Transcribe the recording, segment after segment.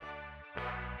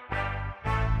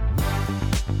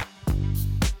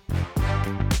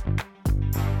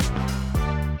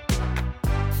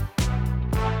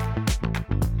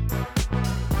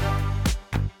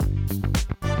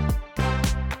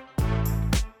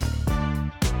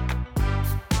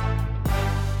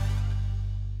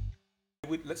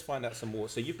let's find out some more.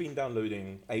 So you've been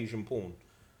downloading Asian porn.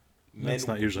 That's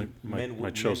not usually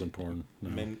my chosen porn. No.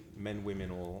 Men, women,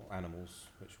 or animals.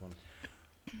 Which one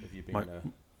have you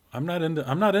been? I'm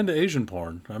not into Asian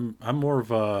porn. I'm more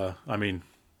of a. I mean,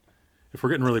 if we're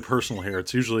getting really personal here,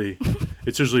 it's usually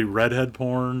redhead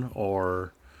porn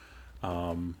or,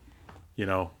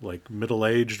 like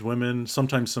middle-aged women.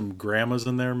 Sometimes some grandmas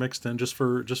in there mixed in just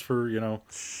for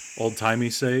old-timey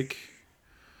sake.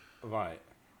 Right.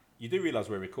 You do realise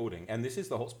we're recording, and this is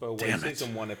the Hotspur Way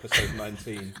Season 1, Episode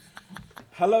 19.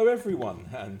 Hello, everyone,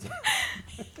 and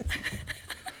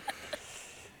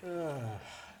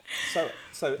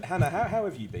so Hannah, how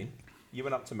have you been? You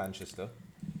went up to Manchester.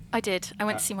 I did. I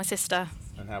went to see my sister.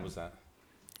 And how was that?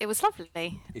 It was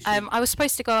lovely. I was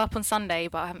supposed to go up on Sunday,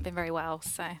 but I haven't been very well,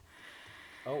 so.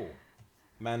 Oh,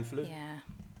 man flu?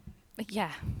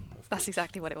 Yeah, that's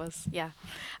exactly what it was. Yeah.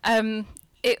 I'm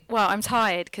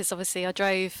tired because obviously I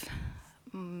drove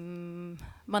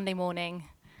Monday morning.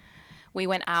 We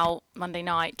went out Monday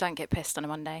night. Don't get pissed on a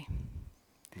Monday.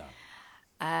 No.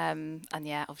 And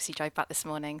obviously drove back this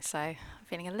morning, so I'm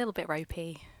feeling a little bit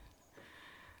ropey.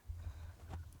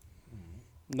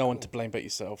 No one to blame but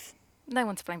yourself. No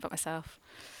one to blame but myself.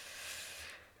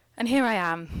 And here I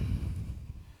am.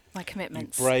 My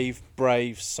commitments. You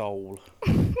brave soul.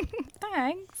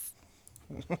 Thanks.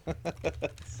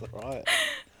 That's all right.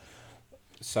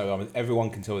 So everyone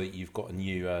can tell that you've got a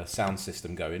new sound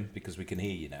system going because we can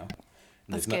hear you now.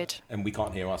 That's good. And we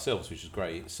can't hear ourselves, which is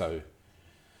great. So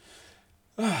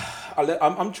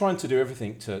I'm trying to do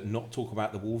everything to not talk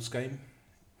about the Wolves game.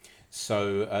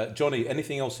 So, Johnny,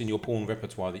 anything else in your porn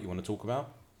repertoire that you want to talk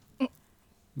about?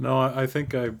 No, I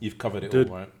think you've covered it all,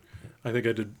 right? I think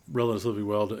I did relatively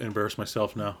well to embarrass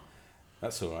myself now.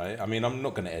 That's all right. I mean, I'm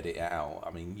not going to edit it out.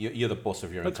 I mean, you're the boss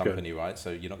of your own company, right? So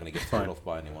you're not going to get thrown off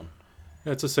by anyone.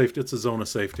 Yeah, it's a safety. It's a zone of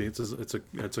safety. It's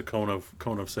a cone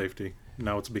of safety.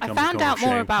 Now it's become. I found out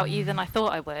more about you than I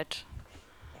thought I would.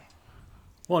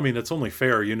 Well, I mean, it's only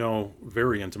fair. You know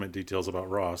very intimate details about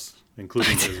Ross,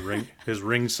 including his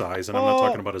ring size, and I'm not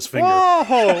talking about his finger.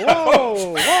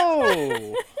 Whoa!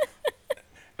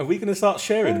 Are we going to start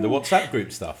sharing the WhatsApp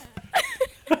group stuff?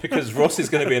 Because Ross is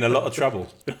going to be in a lot of trouble.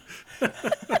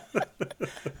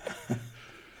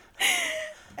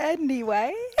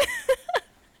 Anyway.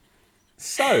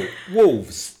 So,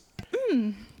 Wolves.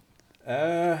 Who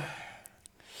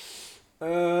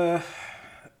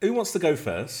wants to go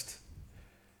first?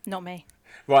 Not me.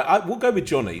 Right, we'll go with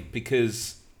Johnny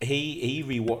because he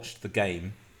rewatched the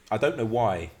game. I don't know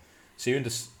why. So you're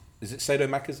into... Is it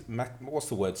what's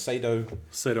the word?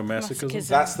 Sadomasochism?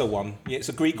 That's the one. Yeah, it's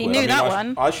a Greek word. He knew that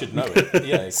one. I should know it.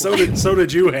 Yeah. So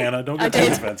did you, Hannah. Don't get too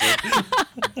defensive.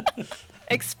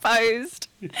 Exposed.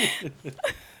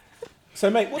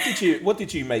 So, mate, what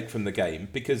did you make from the game?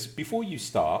 Because before you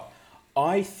start,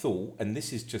 I thought, and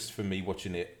this is just for me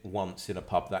watching it once in a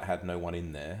pub that had no one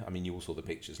in there. I mean, you all saw the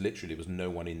pictures. Literally, there was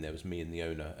no one in there. It was me and the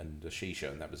owner and the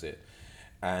shisha, and that was it.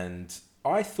 And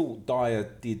I thought Dyer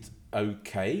did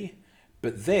okay,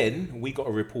 but then we got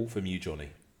a report from you, Johnny.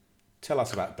 Tell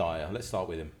us about Dyer. Let's start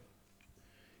with him.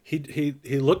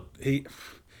 He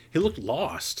looked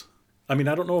lost. I mean,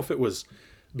 I don't know if it was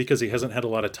because he hasn't had a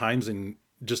lot of times in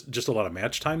just a lot of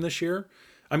match time this year.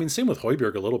 I mean, same with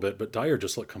Højbjerg a little bit, but Dyer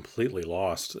just looked completely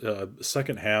lost.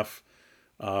 Second half,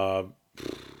 wow.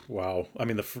 I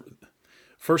mean, the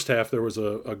first half there was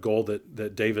a goal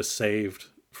that Davis saved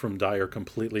from Dyer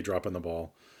completely dropping the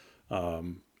ball.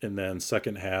 And then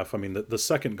second half, I mean, the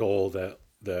second goal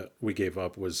that we gave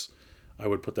up was, I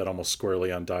would put that almost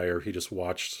squarely on Dyer. He just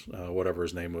watched whatever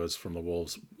his name was from the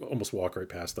Wolves almost walk right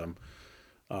past them.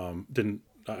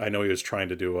 I know he was trying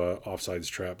to do a offsides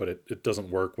trap, but it doesn't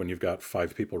work when you've got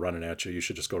 5 people running at you. You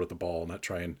should just go to the ball and not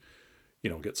try and,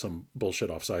 get some bullshit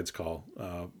offsides call.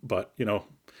 But, I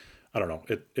don't know.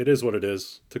 It is what it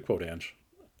is, to quote Ange.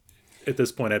 At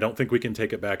this point, I don't think we can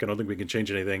take it back. I don't think we can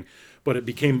change anything. But it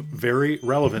became very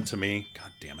relevant to me.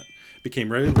 God damn it. It became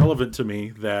very relevant to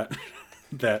me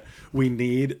that we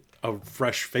need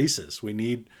fresh faces. We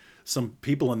need some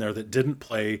people in there that didn't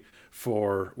play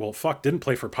didn't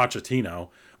play for Pochettino,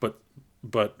 but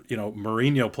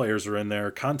Mourinho players are in there,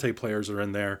 Conte players are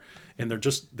in there, and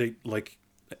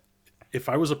if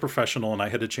I was a professional and I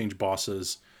had to change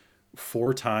bosses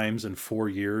 4 times in 4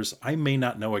 years, I may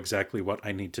not know exactly what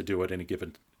I need to do at any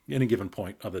given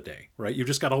point of the day, right? You've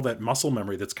just got all that muscle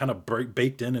memory that's kind of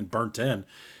baked in and burnt in,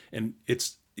 and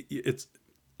it's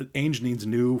Ainge needs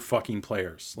new fucking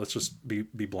players. Let's just be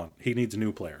blunt. He needs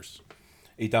new players.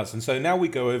 He does. And so now we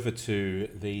go over to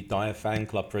the Dyer fan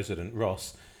club president,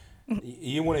 Ross.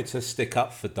 You wanted to stick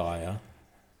up for Dyer.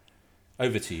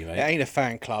 Over to you, It mate. ain't a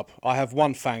fan club. I have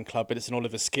one fan club, but it's an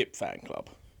Oliver Skip fan club.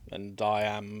 And I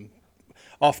am,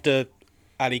 after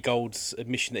Ali Gold's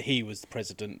admission that he was the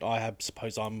president,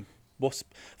 suppose I'm what's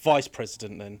vice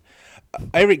president then.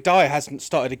 Eric Dyer hasn't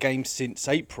started a game since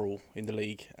April in the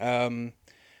league. And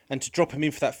to drop him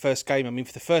in for that first game, I mean,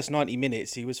 for the first 90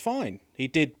 minutes, he was fine. He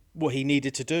did what he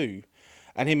needed to do.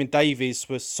 And him and Davies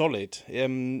were solid.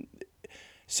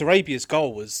 Sarabia's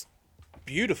goal was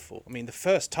beautiful. I mean, the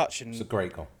first touch, and It's a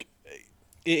great goal.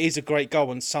 it is a great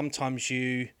goal. And sometimes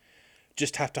you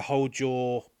just have to hold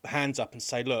your hands up and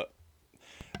say, look,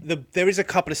 there is a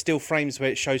couple of still frames where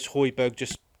it shows Højbjerg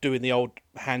just doing the old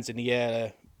hands in the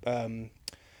air.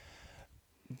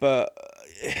 But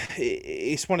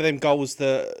it's one of them goals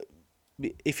that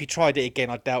if he tried it again,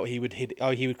 I doubt he would hit.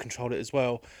 He would control it as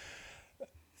well.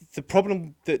 The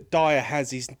problem that Dyer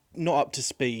has, he's not up to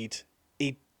speed.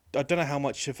 I don't know how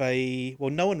much of a... Well,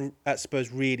 no one at Spurs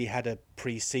really had a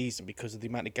pre-season because of the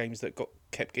amount of games that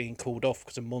kept getting called off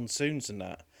because of monsoons and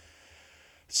that.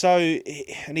 So,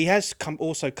 and he has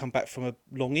also come back from a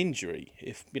long injury.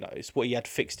 If it's what he had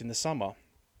fixed in the summer.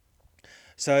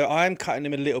 So I am cutting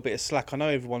him a little bit of slack. I know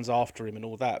everyone's after him and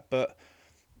all that, but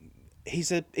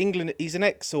he's an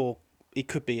ex, or he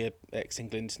could be a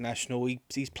ex-England international.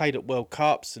 He's played at World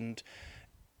Cups and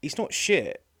he's not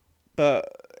shit. But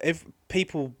if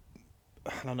people,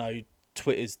 I don't know,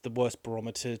 Twitter's the worst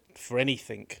barometer for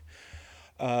anything.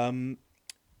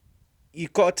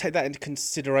 You've got to take that into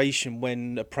consideration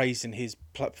when appraising his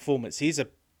performance. He's a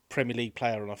Premier League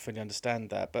player, and I fully understand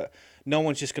that. But no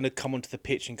one's just going to come onto the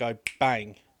pitch and go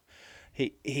bang.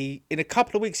 He in a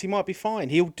couple of weeks he might be fine.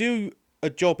 He'll do a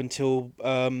job until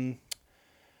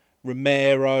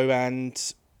Romero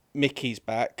and Mickey's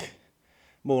back.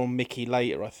 More on Mickey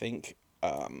later, I think.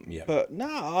 Yeah. But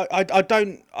no, I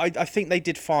don't. I think they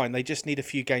did fine. They just need a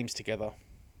few games together.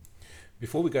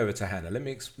 Before we go over to Hannah, let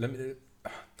me.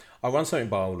 I'll run something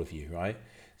by all of you, right?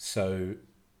 So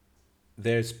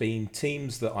there's been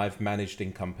teams that I've managed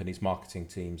in companies, marketing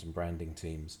teams and branding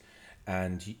teams,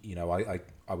 and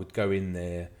I would go in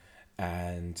there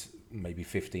and maybe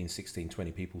 15, 16,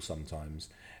 20 people sometimes,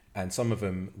 and some of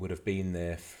them would have been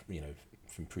there,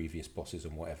 from previous bosses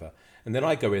and whatever. And then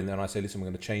I go in there and I say, listen, we're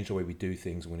going to change the way we do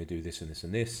things. We're going to do this and this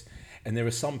and this. And there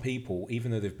are some people, even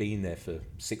though they've been there for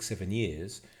 6, 7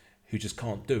 years, who just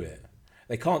can't do it.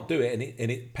 They can't do it, and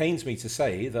it pains me to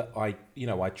say that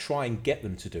I try and get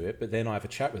them to do it, but then I have a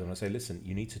chat with them and I say, listen,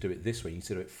 you need to do it this way, you need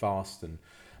to do it fast and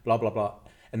blah, blah, blah.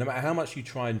 And no matter how much you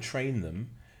try and train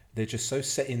them, they're just so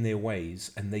set in their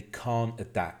ways and they can't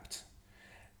adapt.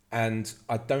 And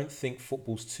I don't think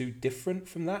football's too different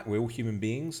from that. We're all human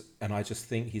beings, and I just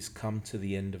think he's come to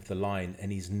the end of the line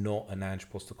and he's not an Ange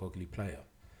Postecoglou player.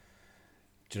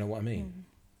 Do you know what I mean?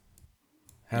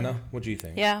 Hannah, what do you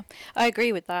think? Yeah, I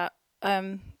agree with that.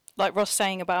 Like Ross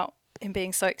saying about him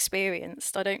being so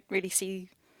experienced, I don't really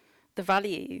see the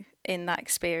value in that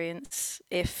experience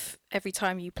if every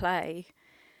time you play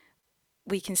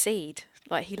we concede.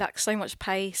 Like, he lacks so much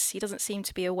pace, he doesn't seem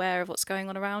to be aware of what's going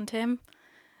on around him.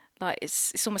 Like,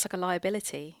 it's almost like a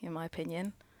liability, in my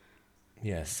opinion.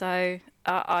 Yeah. So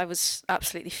I was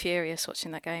absolutely furious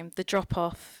watching that game. The drop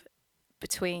off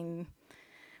between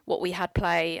what we had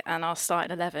play and our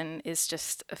starting 11 is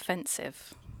just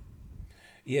offensive.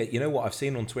 Yeah, you know what I've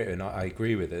seen on Twitter, and I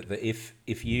agree with it, that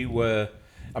if you were,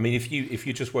 I mean, if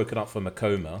you just woken up from a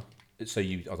coma, so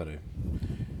you, I don't know,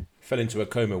 fell into a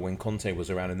coma when Conte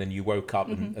was around, and then you woke up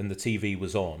and the TV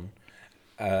was on,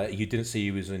 you didn't see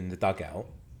he was in the dugout,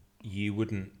 you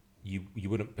wouldn't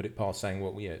put it past saying,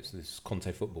 well, yeah, it's this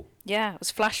Conte football. Yeah, it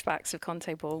was flashbacks of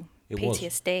Conte ball,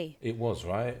 PTSD. It was,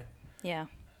 right? Yeah.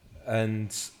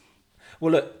 And,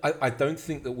 well, look, I don't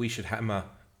think that we should hammer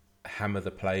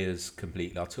the players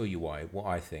completely. I'll tell you why. What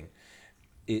I think,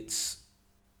 it's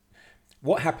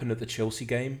what happened at the Chelsea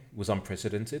game was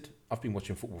unprecedented. I've been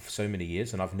watching football for so many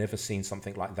years, and I've never seen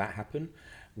something like that happen,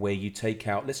 where you take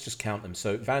out. Let's just count them.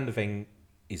 So Van der Ven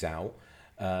is out.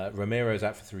 Romero's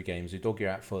out for 3 games. Udogie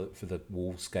out for the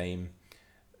Wolves game.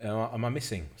 Am I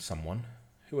missing someone?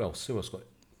 Who else? Got?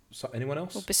 So, anyone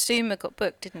else? Well, Basuma got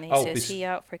booked, didn't he? Oh, so is he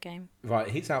out for a game? Right,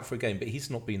 he's out for a game, but he's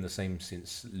not been the same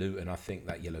since Luton. I think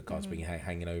that yellow card's been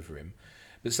hanging over him.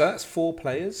 But so that's 4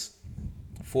 players.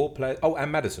 4 players. Oh,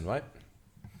 and Maddison, right?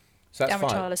 So that's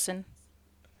 5. Richarlison.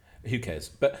 Who cares?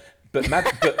 But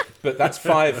that's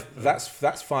 5.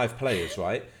 That's 5 players,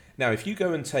 right? Now, if you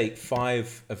go and take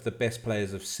 5 of the best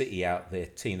players of City out their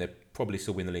team, they'd probably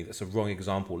still win the league. That's a wrong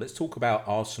example. Let's talk about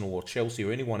Arsenal or Chelsea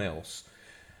or anyone else.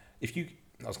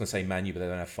 I was going to say Man U, but they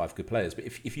don't have 5 good players. But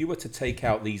if you were to take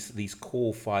out these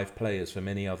core 5 players from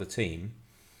any other team,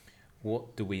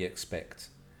 What do we expect?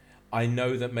 I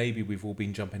know that maybe we've all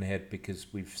been jumping ahead because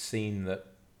we've seen that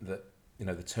the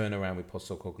turnaround with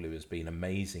Postecoglou has been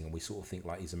amazing, and we sort of think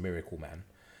like he's a miracle man,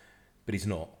 but he's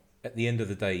not. At the end of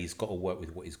the day, he's got to work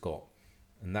with what he's got,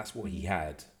 and that's what he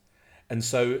had. And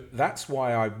so that's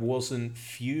why I wasn't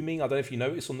fuming. I don't know if you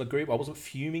noticed on the group, I wasn't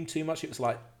fuming too much. It was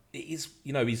like, it is,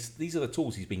 these are the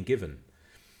tools he's been given.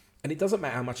 And it doesn't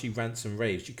matter how much he rants and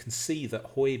raves. You can see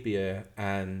that Højbjerg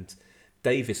and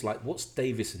Davis, like, what's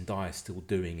Davis and Dyer still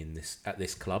doing at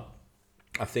this club?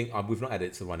 I think we've not added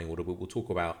it to the running order, but we'll talk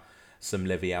about some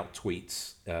Levy out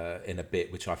tweets in a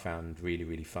bit, which I found really,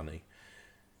 really funny.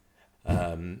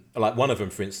 Like one of them,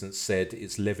 for instance, said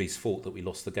it's Levy's fault that we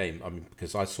lost the game. I mean,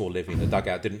 because I saw Levy in the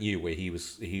dugout, didn't you? Where he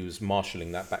was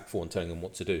marshalling that back four and telling them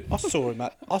what to do. I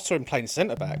saw him playing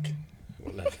centre back.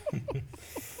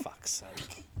 Fuck's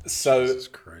sake. So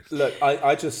look,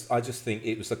 I just think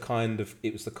it was the kind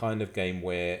of game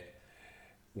where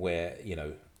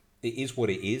it is what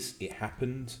it is. It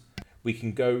happened. We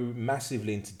can go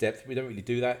massively into depth. We don't really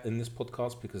do that in this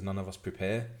podcast because none of us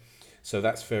prepare. So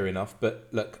that's fair enough. But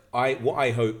look, what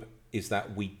I hope is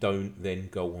that we don't then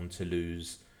go on to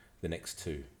lose the next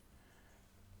two.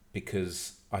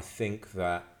 Because I think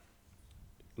that,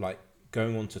 like,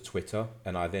 going onto Twitter,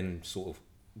 and I then sort of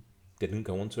didn't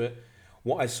go onto it,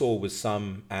 what I saw was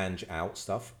some Ange out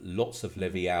stuff, lots of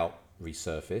Levy out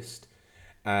resurfaced.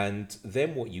 And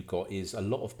then what you got is a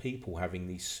lot of people having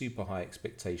these super high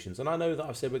expectations. And I know that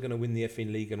I've said we're going to win the FA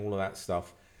League and all of that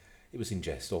stuff. It was in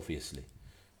jest, obviously.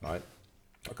 Right,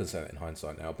 I can say that in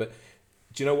hindsight now, but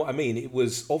do you know what I mean? It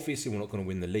was obviously we're not going to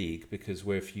win the league because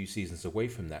we're a few seasons away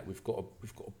from that. We've got to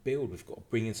build. We've got to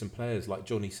bring in some players, like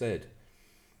Johnny said,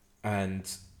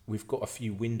 and we've got a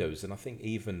few windows. And I think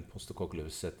even Postecoglou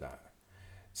has said that.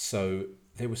 So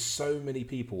there were so many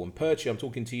people, and Perchi, I'm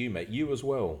talking to you, mate, you as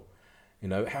well.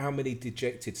 How many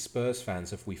dejected Spurs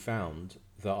fans have we found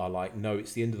that are like, no,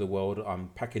 it's the end of the world. I'm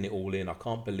packing it all in. I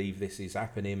can't believe this is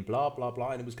happening, blah, blah, blah.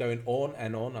 And it was going on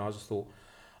and on. And I just thought,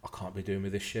 I can't be doing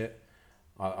with this shit.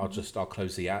 I'll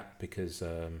close the app because,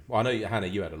 I know, Hannah,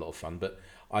 you had a lot of fun, but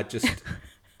I just,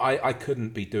 I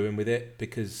couldn't be doing with it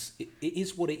because it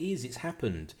is what it is. It's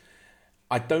happened.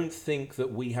 I don't think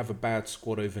that we have a bad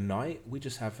squad overnight. We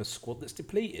just have a squad that's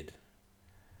depleted.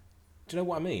 Do you know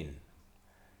what I mean?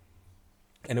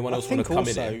 Anyone else want to come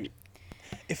in here?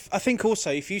 I think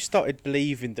also if you started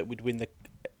believing that we'd win the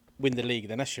league,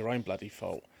 then that's your own bloody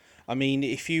fault. I mean,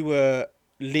 if you were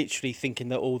literally thinking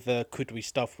that all the could we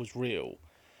stuff was real,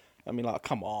 I mean, like,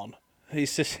 come on.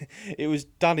 It's just, it was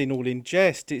done all in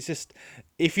jest. It's just,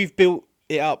 if you've built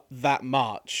it up that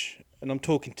much, and I'm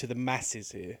talking to the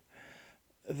masses here,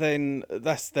 then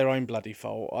that's their own bloody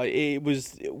fault. It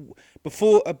was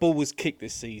before a ball was kicked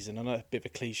this season. I know a bit of a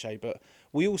cliche, but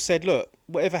we all said, look,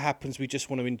 whatever happens, we just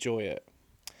want to enjoy it.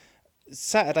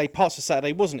 Parts of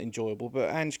Saturday wasn't enjoyable, but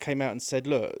Ange came out and said,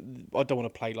 look, I don't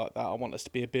want to play like that. I want us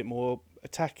to be a bit more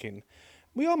attacking.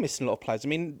 We are missing a lot of players. I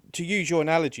mean, to use your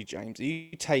analogy, James,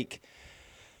 you take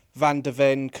Van der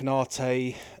Ven,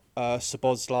 Konate,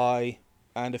 Szoboszlai,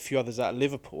 and a few others out of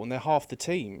Liverpool, and they're half the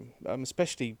team,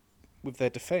 especially with their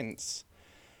defence.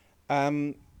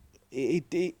 We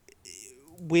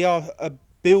are a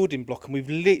building block, and we've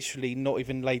literally not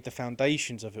even laid the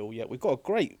foundations of it all yet. We've got a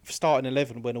great starting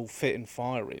 11 when all fit and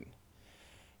firing.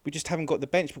 We just haven't got the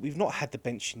bench, but we've not had the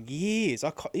bench in years.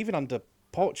 Even under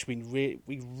Poch,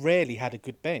 we rarely had a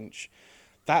good bench.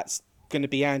 That's going to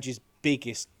be Ange's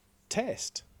biggest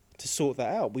test, to sort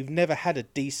that out. We've never had a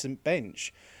decent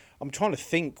bench. I'm trying to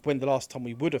think when the last time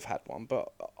we would have had one,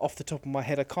 but off the top of my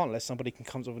head, I can't, unless somebody can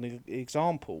come up with an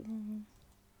example. Mm-hmm.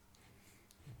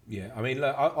 Yeah, I mean,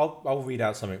 look, I'll read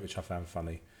out something which I found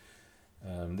funny.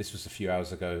 This was a few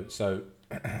hours ago, so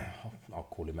I'll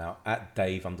call him out. At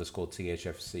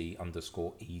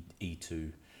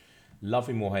Dave_THFC_E2. Love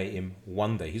him or hate him,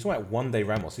 one day. He's like one day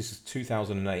Ramos. This is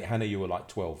 2008. Hannah, you were like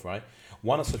 12, right?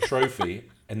 Won us a trophy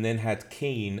and then had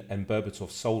Keane and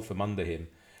Berbatov sold from under him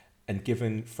and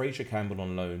given Fraser Campbell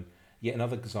on loan. Yet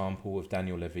another example of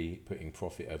Daniel Levy putting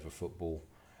profit over football.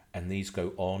 And these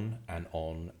go on and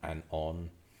on and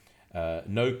on.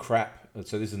 No crap.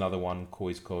 So this is another one.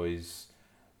 Kois.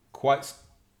 Quite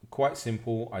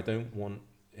simple. I don't want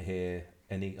here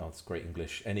any. Oh, it's great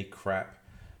English. Any crap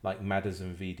like Madders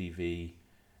and VDV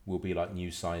will be like new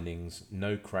signings.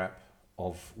 No crap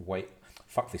of wait.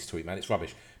 Fuck this tweet, man. It's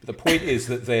rubbish. But the point is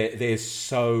that there's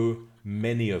so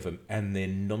many of them, and they're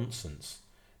nonsense.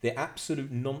 They're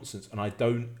absolute nonsense, and I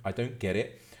don't get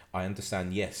it. I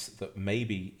understand, yes, that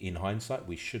maybe in hindsight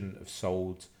we shouldn't have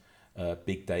sold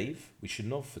Big Dave. We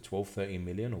shouldn't have for 12, 13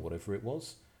 million or whatever it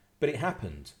was. But it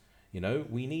happened. You know,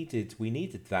 we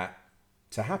needed that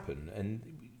to happen,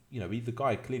 and you know, the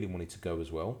guy clearly wanted to go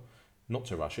as well, not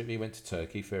to rush it. But he went to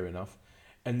Turkey, fair enough,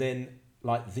 and then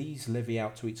like these Levy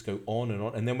out tweets go on,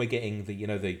 and then we're getting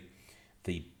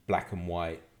the black and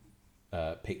white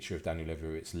picture of Daniel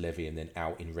Levy. It's Levy and then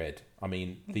out in red. I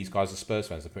mean, these guys are Spurs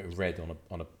fans. They're putting red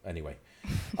on a anyway.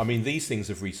 I mean, these things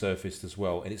have resurfaced as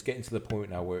well, and it's getting to the point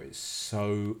now where it's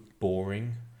so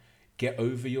boring. Get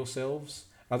over yourselves.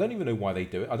 I don't even know why they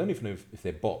do it. I don't even know if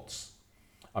they're bots.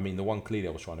 I mean, the one clearly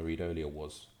I was trying to read earlier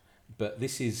was, but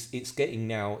it's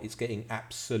getting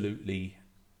absolutely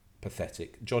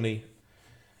pathetic. Johnny,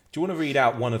 do you want to read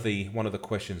out one of the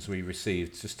questions we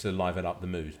received just to liven up the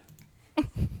mood?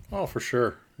 Oh, for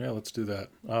sure. Yeah, let's do that.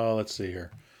 Let's see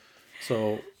here.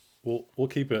 So we'll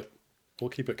keep it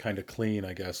kind of clean,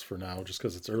 I guess, for now, just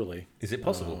because it's early. Is it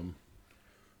possible?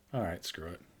 All right, screw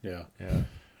it. Yeah. Yeah.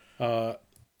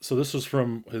 So this was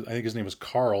from, I think his name is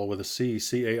Carl with a C,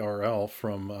 Carl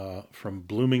from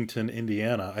Bloomington,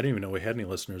 Indiana. I didn't even know we had any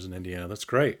listeners in Indiana. That's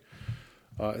great.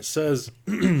 It says,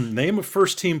 name a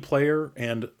first team player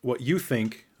and what you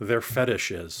think their fetish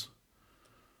is.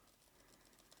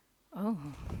 Oh.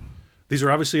 These are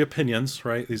obviously opinions,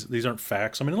 right? These aren't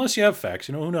facts. I mean, unless you have facts,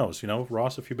 who knows?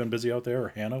 Ross, if you've been busy out there, or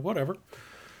Hannah, whatever.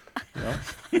 I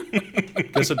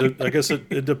guess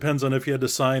it depends on if you had to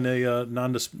sign a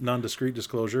non-discreet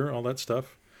disclosure, all that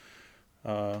stuff.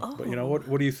 But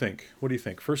what do you think? What do you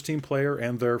think? First team player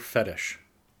and their fetish.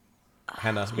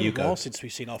 Hannah, It's been a while since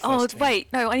we've seen our first Oh, team. wait,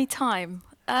 no, I need time.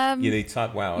 You need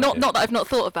time. Wow. Not okay. that I've not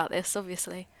thought about this,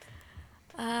 obviously.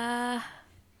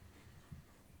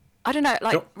 I don't know,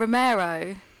 like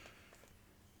Romero.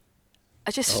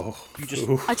 I just You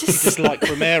just like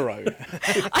Romero.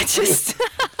 I just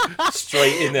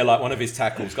Straight in there like one of his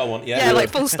tackles. Go on. Yeah. yeah, like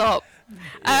full stop.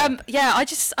 I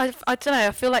don't know,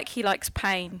 I feel like he likes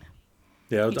pain.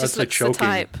 Yeah, He I'd just say looks the choking.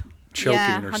 type. Choking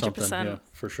Yeah, or something. 100%. Yeah,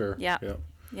 for sure. Yeah. Yeah.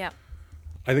 Yeah.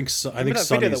 I think Remember that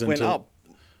video Sonny's that went into up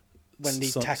when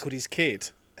he tackled his kid?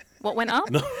 What went up?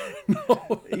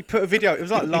 He put a video. It was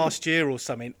like last year or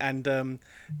something, and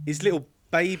his little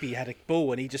baby had a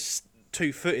ball, and he just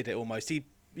 2-footed it almost. He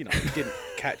didn't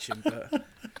catch him, but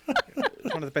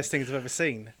it's one of the best things I've ever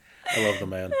seen. I love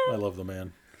the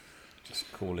man.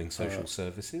 Just calling social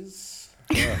services.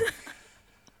 Yeah.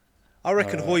 I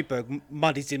reckon Højbjerg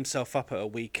muddies himself up at a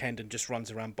weekend and just runs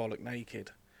around bollock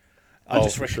naked. I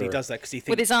just for reckon he sure. does that because he thinks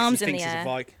With his arms he in the thinks he's air. a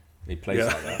Viking. He plays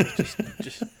like that.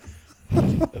 Just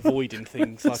avoiding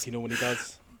things like he normally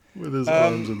does. With his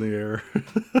arms in the air.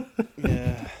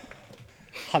 Yeah.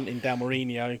 Hunting down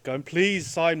Mourinho, going, please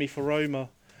sign me for Roma.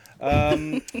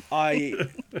 I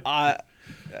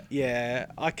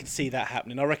can see that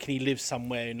happening. I reckon he lives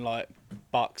somewhere in like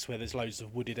Bucks where there's loads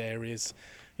of wooded areas.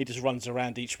 He just runs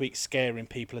around each week scaring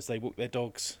people as they walk their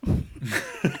dogs.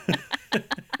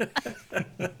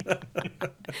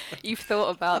 You've thought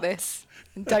about this.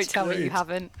 And don't tell me you great.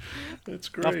 haven't. That's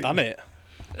great. I've done it.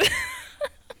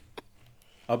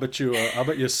 I'll bet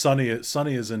you Sonny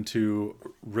is into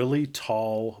really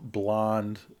tall,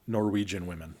 blonde Norwegian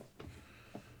women.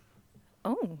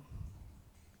 Oh.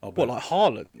 What, like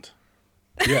Haaland?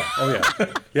 Yeah. Oh yeah.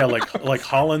 Yeah, like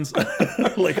Holland's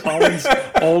like Holland's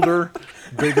older,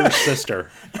 bigger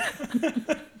sister.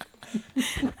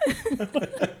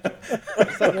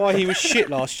 Is that why he was shit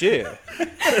last year?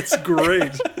 That's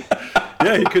great.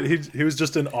 Yeah, he was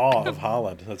just in awe of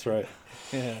Holland. That's right.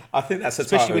 Yeah. I think that's the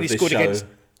Especially title when of he this scored show. against-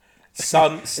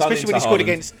 Son Especially when he scored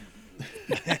against.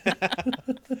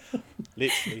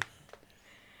 Literally.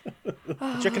 Do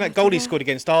you reckon that goal he scored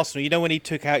against Arsenal? You know when he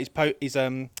took out his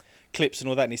clips and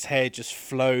all that, and his hair just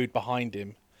flowed behind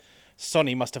him.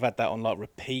 Sonny must have had that on like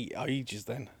repeat ages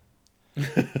then.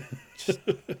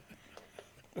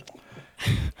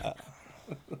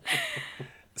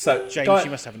 So James, Guy,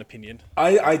 you must have an opinion.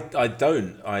 I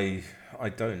don't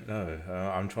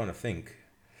know. I'm trying to think.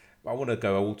 I want to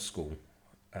go old school,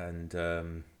 and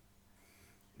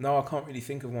no, I can't really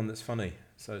think of one that's funny.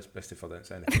 So it's best if I don't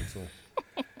say anything at all.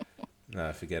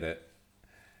 No, forget it,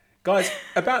 guys.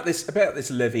 About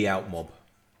this Levy out mob.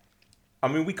 I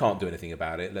mean, we can't do anything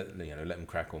about it. Let them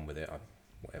crack on with it.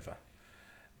 Whatever.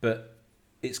 But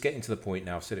it's getting to the point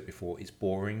now. I've said it before. It's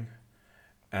boring.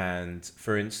 And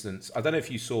for instance, I don't know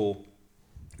if you saw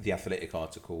the Athletic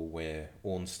article where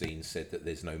Ornstein said that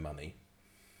there's no money.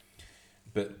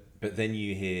 But then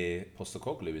you hear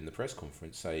Postecoglou in the press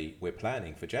conference say we're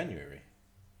planning for January.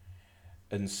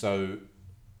 And so,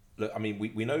 look, I mean,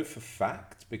 we know for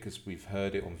fact, because we've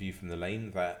heard it on View from the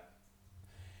Lane, that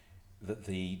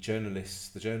the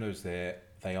journos there,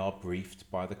 they are briefed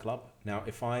by the club. Now,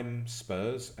 if I'm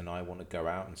Spurs and I want to go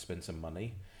out and spend some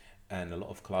money, and a lot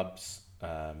of clubs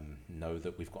know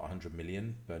that we've got 100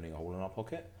 million burning a hole in our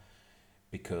pocket,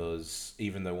 because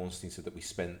even though Ornstein said that we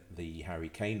spent the Harry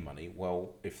Kane money,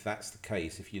 well, if that's the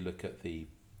case, if you look at the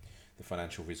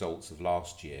financial results of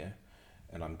last year,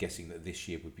 and I'm guessing that this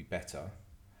year would be better,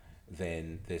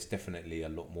 then there's definitely a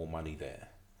lot more money there.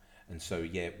 And so,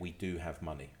 yeah, we do have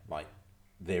money. Like,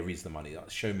 there is the money. Like,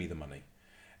 show me the money.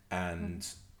 And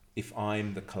if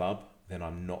I'm the club, then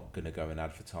I'm not going to go and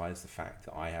advertise the fact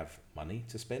that I have money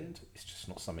to spend. It's just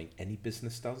not something any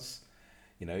business does.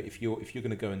 You know, if you're going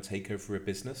to go and take over a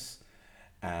business,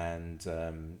 and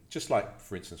just like,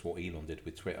 for instance, what Elon did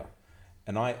with Twitter,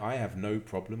 and I have no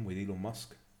problem with Elon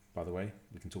Musk, by the way.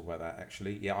 We can talk about that,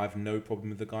 actually. Yeah, I have no problem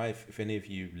with the guy. If any of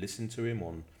you listen to him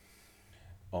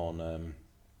on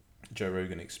Joe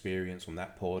Rogan Experience, on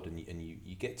that pod, and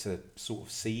you get to sort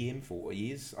of see him for what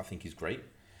he is, I think he's great.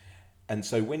 And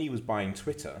so when he was buying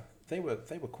Twitter, they were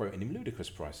quoting him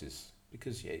ludicrous prices,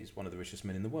 because, yeah, he's one of the richest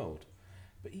men in the world.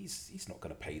 But he's not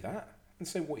going to pay that. And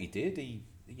so what he did, he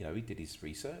did his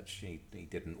research. He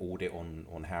did an audit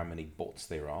on how many bots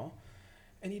there are,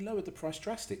 and he lowered the price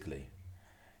drastically.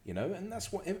 You know, and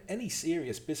that's what any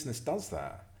serious business does,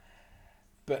 that.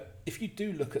 But if you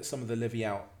do look at some of the Levy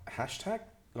Out hashtag,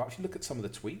 like if you look at some of the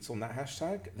tweets on that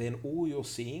hashtag, then all you're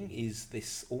seeing is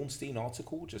this Ornstein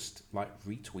article just like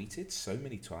retweeted so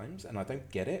many times, and I don't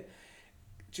get it.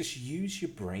 Just use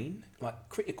your brain. Like,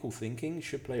 critical thinking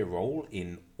should play a role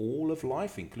in all of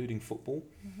life, including football.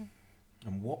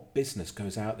 And what business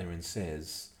goes out there and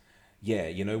says, yeah,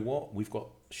 you know what, we've got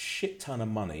a shit ton of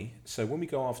money, so when we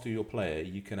go after your player,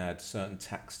 you can add certain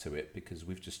tax to it because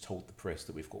we've just told the press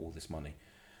that we've got all this money.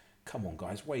 Come on,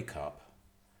 guys, wake up.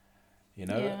 You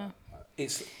know, Yeah.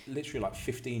 It's literally like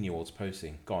 15-year-olds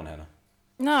posting. Go on, Hannah.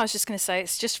 No, I was just going to say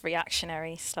it's just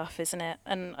reactionary stuff, isn't it?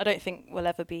 And I don't think we'll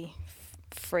ever be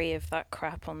free of that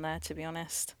crap on there, to be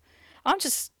honest. I'm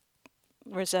just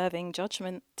reserving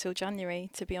judgment till January,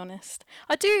 to be honest.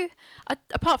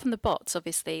 Apart from the bots,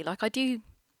 obviously, like, I do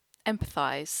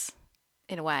empathise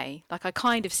in a way. Like, I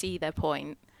kind of see their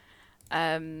point.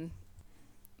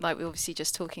 Like, we're obviously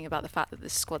just talking about the fact that the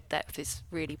squad depth is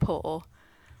really poor.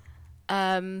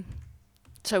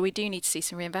 So we do need to see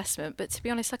some reinvestment. But to be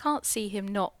honest, I can't see him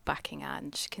not backing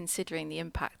Ange, considering the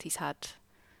impact he's had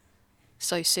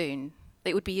so soon.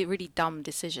 It would be a really dumb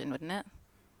decision, wouldn't it?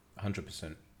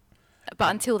 100%. But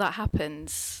until that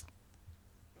happens,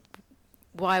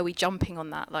 why are we jumping on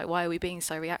that? Like, why are we being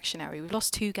so reactionary? We've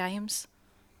lost 2 games.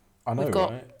 I know, We've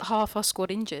got right? half our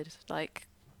squad injured. Like,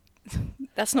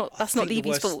 that's not think the Levy's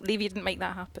worst- fault. Levy didn't make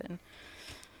that happen.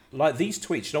 Like, these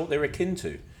tweets, you know what they're akin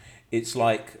to? It's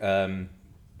like,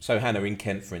 so Hannah, in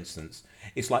Kent, for instance,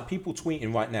 it's like people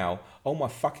tweeting right now, oh my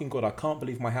fucking God, I can't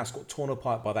believe my house got torn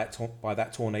apart by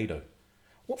that tornado.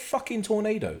 What fucking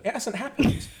tornado? It hasn't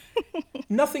happened.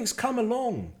 Nothing's come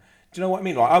along. Do you know what I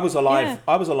mean? Like, I was alive. Yeah.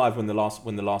 I was alive when the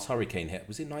last hurricane hit.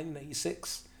 Was it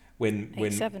 1986? When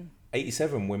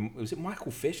 87. When was it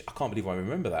Michael Fish? I can't believe I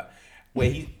remember that. Where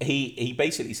he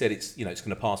basically said it's going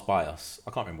to pass by us.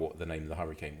 I can't remember what the name of the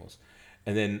hurricane was.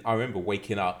 And then I remember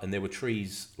waking up and there were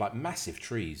trees, like massive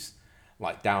trees,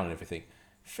 like down and everything.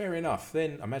 Fair enough.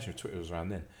 Then imagine if Twitter was around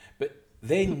then. But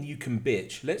then you can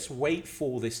bitch. Let's wait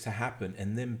for this to happen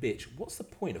and then bitch. What's the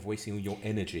point of wasting all your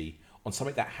energy on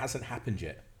something that hasn't happened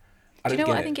yet? Do you know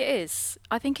what I think it is?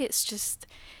 I think it's just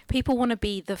people want to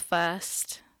be the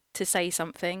first to say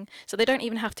something. So they don't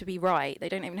even have to be right. They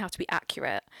don't even have to be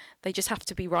accurate. They just have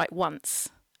to be right once.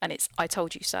 And it's, I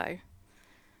told you so.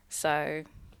 So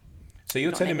you're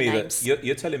not telling me naming that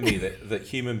you're telling me that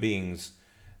human beings,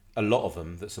 a lot of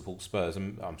them that support Spurs,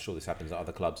 and I'm sure this happens at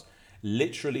other clubs,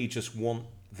 literally just want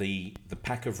the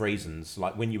pack of raisins.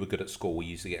 Like when you were good at school, we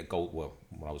used to get a gold. Well,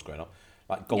 when I was growing up,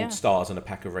 like gold stars and a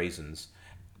pack of raisins.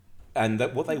 And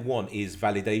that what they want is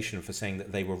validation for saying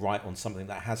that they were right on something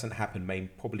that hasn't happened, may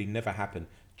probably never happen,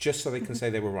 just so they can say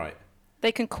they were right.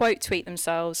 they can quote tweet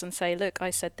themselves and say, look, I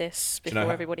said this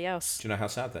before everybody else. Do you know how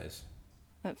sad that is?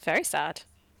 Very sad.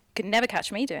 Could never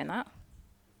catch me doing that.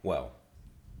 Well,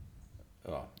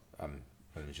 let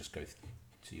me just go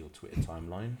to your Twitter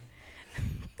timeline.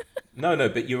 No,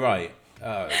 but you're right.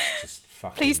 It's just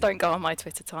fucking... Please don't go on my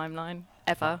Twitter timeline,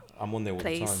 ever. I'm on there all the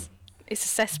time. Please.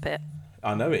 It's a cesspit.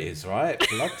 I know it is, right?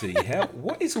 Bloody hell.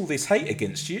 What is all this hate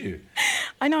against you?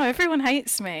 I know, everyone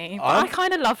hates me, but I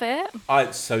kind of love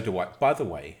it. So do I. By the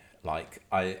way, like,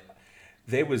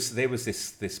 there was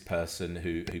this person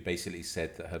who basically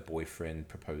said that her boyfriend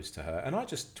proposed to her, and I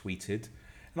just tweeted,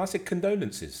 and I said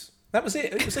condolences. That was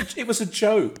it. It was a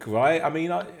joke, right? I mean,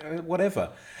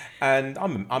 whatever. And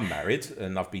I'm married,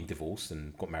 and I've been divorced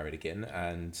and got married again,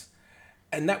 and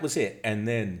And that was it. And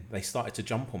then they started to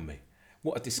jump on me.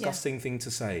 What a disgusting thing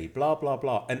to say. Blah, blah,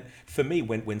 blah. And for me,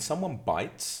 when someone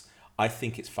bites, I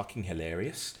think it's fucking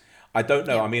hilarious. I don't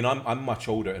know. Yeah. I mean, I'm much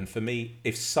older. And for me,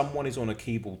 if someone is on a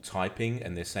keyboard typing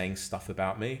and they're saying stuff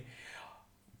about me,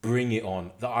 bring it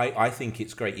on. I think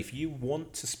it's great. If you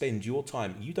want to spend your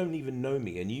time, you don't even know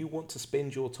me, and you want to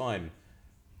spend your time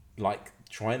like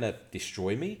trying to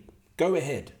destroy me, go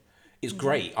ahead. It's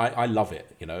great. I love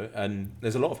it, you know. And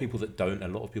there's a lot of people that don't,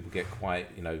 and a lot of people get quite,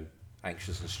 you know,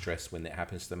 anxious and stressed when it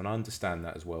happens to them, and I understand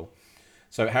that as well.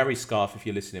 So Harry Scarf, if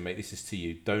you're listening, mate, this is to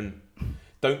you. Don't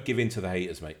give in to the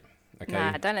haters, mate. Okay?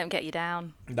 Nah, don't let them get you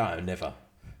down. No, never.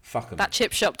 Fuck them. That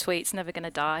chip shop tweet's never going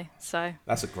to die, so...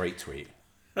 That's a great tweet.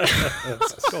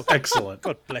 Excellent.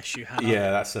 God bless you, Hannah.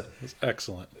 Yeah, That's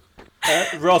excellent.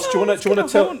 Ross, do you want to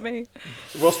tell? Haunt me.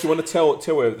 Ross, do you want to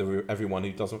tell everyone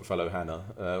who doesn't follow Hannah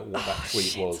what that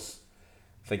tweet was?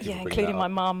 Thank you Yeah, for bringing including that my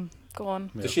up. mum. Go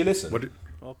on. Does she listen?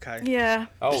 Okay. Yeah.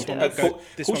 Oh, she of does.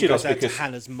 This course one she goes does out to because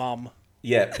Hannah's mum.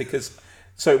 yeah, because.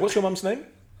 So, what's your mum's name?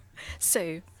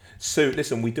 Sue. Sue.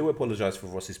 Listen, we do apologise for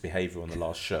Ross's behaviour on the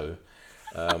last show.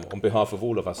 On behalf of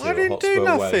all of us I here at didn't Hotspur do Way.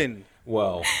 nothing.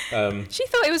 Well, She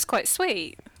thought it was quite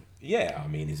sweet. yeah, I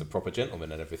mean, he's a proper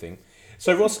gentleman and everything.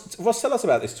 So, Ross, tell us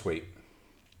about this tweet.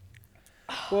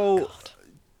 Well,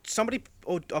 somebody,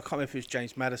 or I can't remember if it was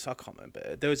James Madison, I can't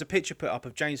remember. There was a picture put up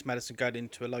of James Madison going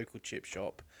into a local chip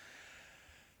shop.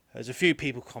 There's a few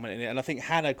people commenting it, and I think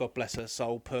Hannah, God bless her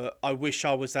soul, put, "I wish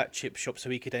I was that chip shop so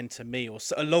he could enter me," or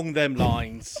along them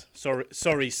lines.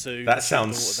 Sorry, Sue. That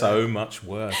sounds so much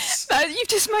worse. No, you've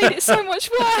just made it so much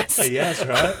worse. Yes,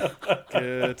 right?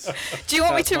 Good. Do you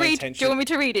want me That's to my read? intention. Do you want me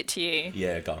to read it to you?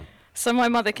 Yeah, go on. So my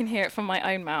mother can hear it from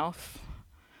my own mouth.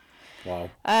 Wow.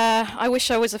 I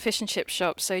wish I was a fish and chip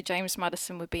shop so James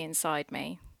Madison would be inside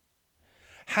me.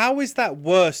 How is that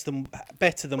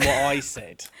better than what I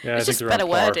said? Yeah, It's I think just they're better on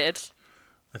par. worded.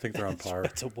 I think they're on par.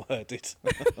 Better worded.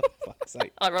 Fuck's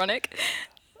sake. Ironic.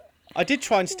 I did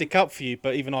try and stick up for you,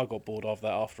 but even I got bored of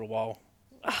that after a while.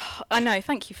 I know.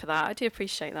 Thank you for that. I do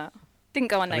appreciate that. Didn't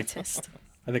go unnoticed.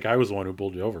 I think I was the one who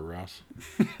bowled you over, Ross.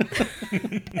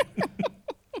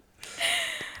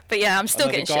 But yeah, I'm still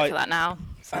Another getting guy- shit for that now.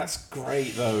 That's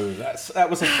great though. That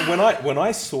was when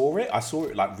I saw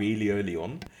it like really early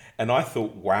on, and I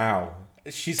thought, wow,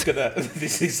 she's gonna.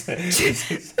 This is.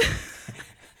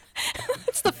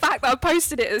 It's the fact that I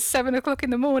posted it at 7 o'clock in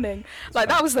the morning. Like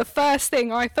that was the first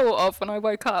thing I thought of when I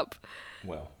woke up.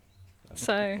 Well.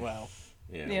 So Wow.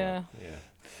 Yeah. Yeah. well, yeah.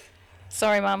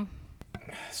 sorry, Mum.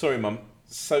 Sorry, Mum.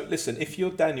 So listen, if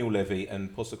you're Daniel Levy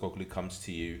and Postecoglou comes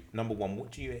to you, number one,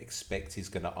 what do you expect he's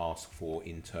going to ask for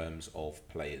in terms of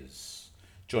players?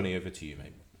 Johnny, over to you,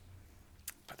 mate.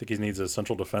 I think he needs a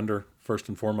central defender first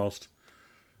and foremost.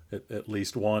 At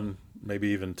least one, maybe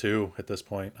even two at this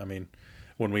point. I mean,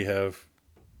 when we have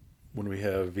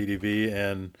VDV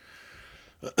and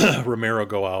Romero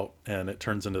go out and it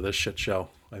turns into this shit show,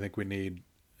 I think we need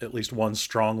at least one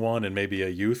strong one and maybe a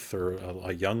youth or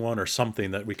a young one or something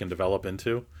that we can develop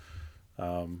into.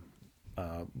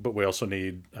 But we also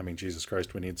need, I mean, Jesus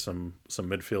Christ, we need some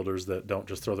midfielders that don't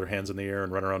just throw their hands in the air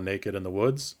and run around naked in the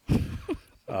woods.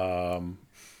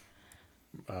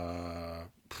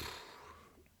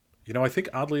 You know, I think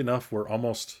oddly enough, we're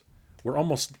almost,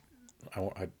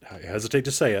 I hesitate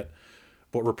to say it,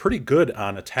 but we're pretty good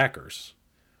on attackers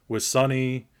with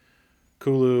Sonny,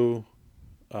 Kulu,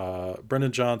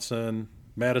 Brendan Johnson,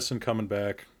 Madison coming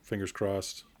back, fingers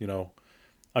crossed, you know.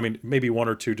 I mean, maybe one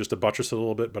or two just to buttress it a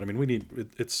little bit, but I mean, we need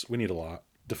a lot.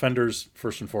 Defenders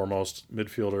first and foremost,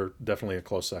 midfielder definitely a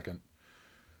close second.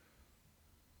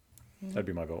 That'd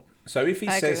be my vote. So if he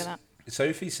I agree says, with that. so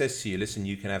if he says to you, listen,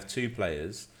 you can have two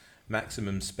players,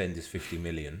 maximum spend is 50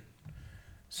 million.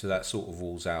 So that sort of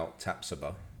rules out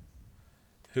Tapsoba.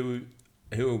 Who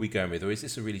are we going with? Or is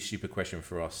this a really stupid question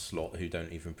for us, Slot, who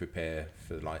don't even prepare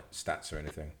for like stats or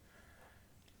anything?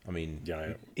 I mean, Yeah, It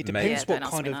Mate. depends Yeah, don't what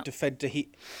ask kind me of that. defender he.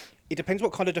 It depends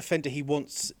what kind of defender he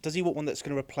wants. Does he want one that's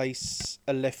going to replace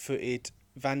a left-footed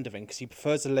Van der Ven? Because he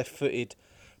prefers a left-footed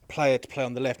player to play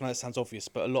on the left. Now that sounds obvious,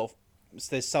 but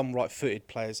there's some right-footed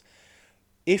players.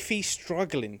 If he's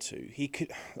struggling to, he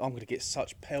could. I'm going to get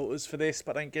such pelters for this,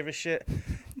 but I don't give a shit.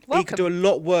 He could do a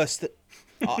lot worse.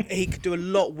 He could do a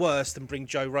lot worse than bring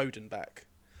Joe Rodon back,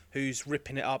 who's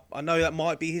ripping it up. I know that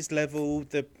might be his level,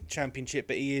 the Championship,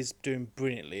 but he is doing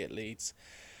brilliantly at Leeds.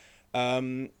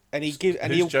 And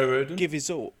he'll Joe Rodon? give his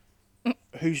all.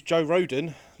 Who's Joe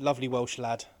Rodon? Lovely Welsh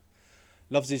lad.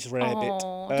 Loves his rare bit.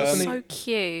 Oh, that's Doesn't he- so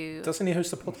cute. doesn't he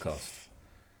host a podcast?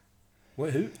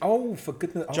 Wait, who? Oh, for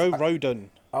goodness! Joe Rodon.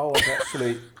 I've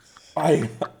actually. My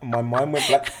mind went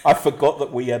blank. I forgot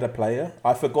that we had a player.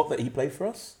 I forgot that he played for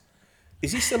us.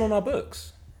 Is he still on our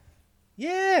books?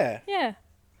 Yeah. Yeah.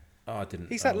 Oh, I didn't.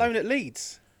 He's at loan at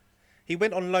Leeds. He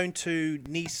went on loan to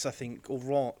Nice, I think,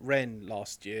 or Rennes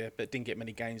last year, but didn't get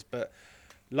many games. But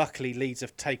luckily, Leeds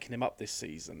have taken him up this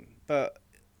season. But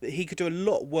he could do a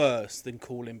lot worse than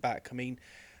call him back. I mean,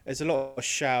 there's a lot of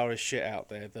shower of shit out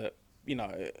there that, you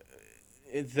know,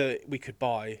 that we could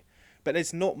buy. But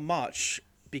there's not much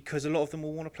because a lot of them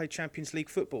will want to play Champions League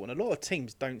football. And a lot of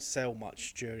teams don't sell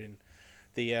much during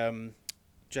the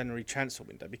January transfer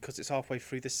window because it's halfway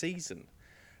through the season.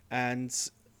 And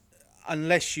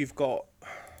unless you've got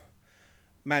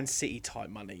Man City type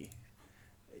money,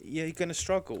 yeah, you're going to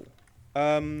struggle.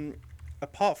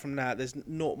 Apart from that, there's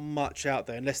not much out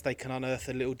there unless they can unearth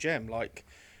a little gem. Like,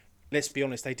 let's be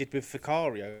honest, they did with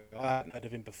Vicario. I hadn't heard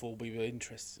of him before. We were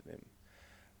interested in him.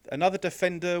 Another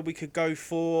defender we could go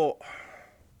for.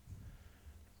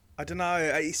 I don't know.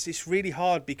 It's really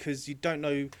hard because you don't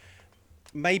know.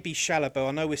 Maybe Chalobah.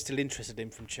 I know we're still interested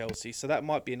in from Chelsea, so that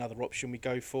might be another option we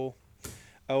go for.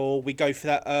 Or we go for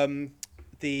that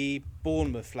the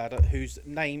Bournemouth lad whose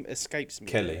name escapes me.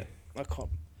 Kelly. I can't.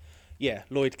 Yeah,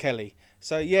 Lloyd Kelly.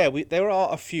 So yeah, there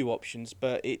are a few options,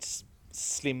 but it's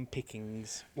slim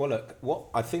pickings. Well, look, what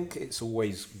I think it's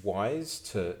always wise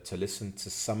to listen to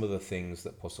some of the things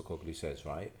that Postecoglou says,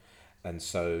 right? And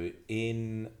so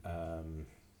in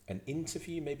an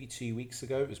interview maybe 2 weeks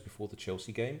ago, it was before the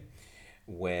Chelsea game,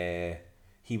 where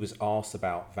he was asked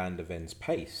about Van der Ven's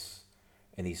pace,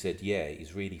 and he said, yeah,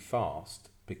 he's really fast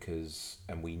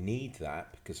and we need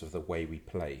that because of the way we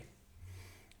play.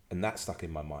 And that stuck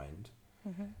in my mind.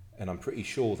 Mm-hmm. And I'm pretty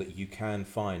sure that you can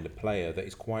find a player that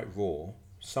is quite raw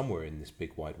somewhere in this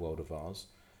big wide world of ours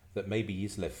that maybe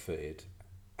is left-footed,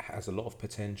 has a lot of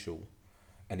potential,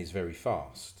 and is very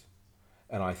fast.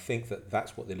 And I think that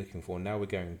that's what they're looking for. Now we're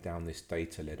going down this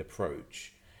data-led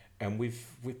approach, and we've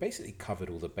basically covered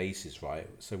all the bases, right?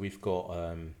 So we've got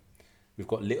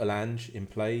Little Ange in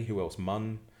play. Who else?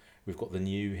 Munn. We've got the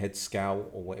new head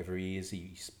scout or whatever he is.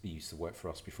 He used to work for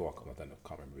us before. I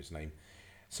can't remember his name.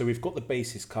 So we've got the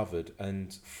bases covered,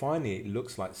 and finally it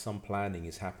looks like some planning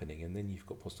is happening. And then you've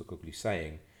got Postecoglou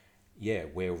saying, "Yeah,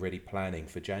 we're already planning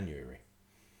for January."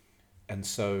 And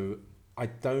so I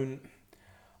don't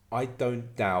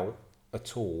doubt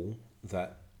at all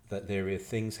that there are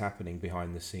things happening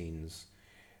behind the scenes,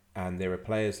 and there are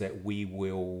players that we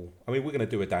will. I mean, we're going to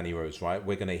do a Danny Rose, right?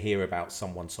 We're going to hear about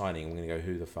someone signing, and we're going to go,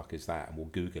 "Who the fuck is that?" And we'll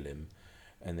Google him.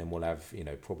 And then we'll have,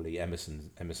 probably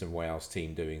Emerson Royale's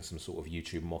team doing some sort of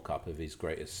YouTube mock-up of his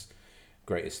greatest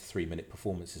 3-minute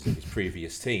performances of his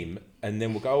previous team. And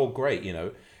then we'll go, oh, great,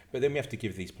 But then we have to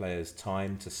give these players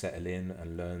time to settle in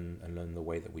and learn the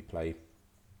way that we play,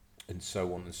 and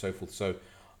so on and so forth. So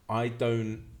I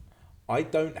don't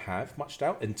have much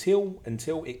doubt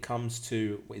until it comes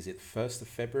to, what is it, 1st of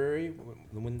February, when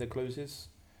the window closes?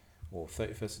 Or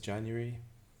 31st of January?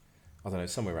 I don't know,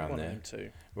 somewhere around there.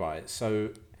 Right.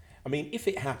 So, I mean, if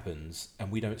it happens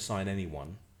and we don't sign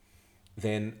anyone,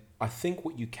 then I think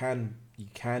what you can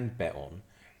bet on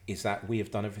is that we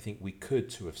have done everything we could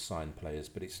to have signed players,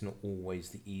 but it's not always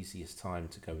the easiest time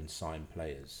to go and sign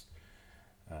players.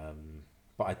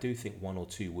 But I do think one or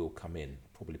two will come in,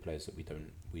 probably players that we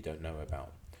don't know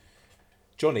about.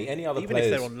 Johnny, any other Even players?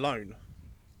 Even if they're on loan.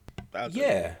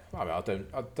 Yeah, I mean,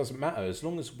 it doesn't matter as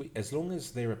long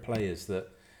as there are players that,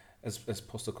 as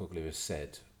Postecoglou has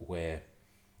said, where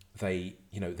they,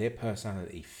 their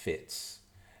personality fits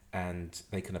and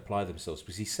they can apply themselves.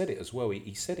 Because he said it as well.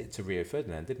 He said it to Rio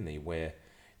Ferdinand, didn't he? Where,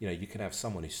 you can have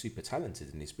someone who's super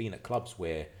talented, and he's been at clubs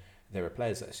where there are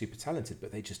players that are super talented,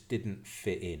 but they just didn't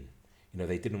fit in.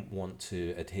 They didn't want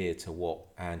to adhere to what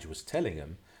Ange was telling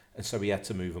them, and so he had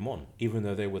to move them on, even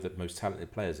though they were the most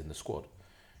talented players in the squad.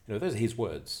 Those are his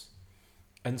words.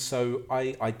 And so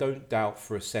I don't doubt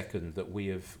for a second that we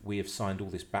have signed all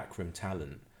this backroom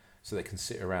talent so they can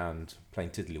sit around playing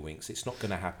tiddlywinks. It's not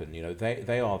going to happen.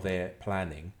 They are there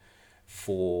planning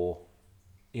for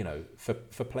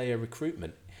player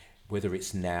recruitment, whether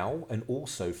it's now and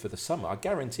also for the summer. I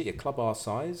guarantee a club our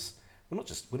size, we're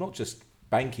not just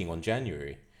banking on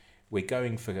January. We're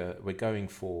going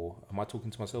for. Am I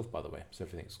talking to myself, by the way? So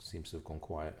everything seems to have gone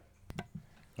quiet.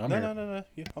 No.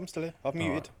 Yeah, I'm still here. I've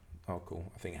muted. Oh,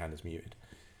 cool. I think Hannah's muted.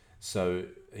 So,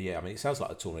 yeah, I mean, it sounds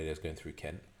like a tornado's going through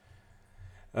Kent.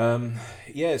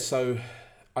 So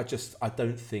I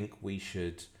don't think we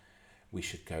should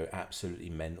go absolutely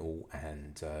mental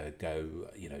and go,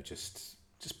 just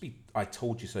be I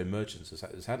told you so merchants,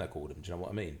 as Hannah called them. Do you know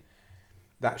what I mean?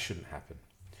 That shouldn't happen.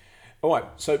 All right,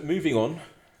 so moving on.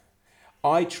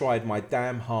 I tried my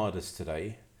damn hardest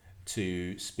today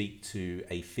to speak to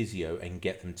a physio and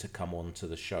get them to come on to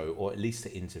the show, or at least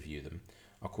to interview them.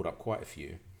 I called up quite a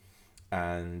few,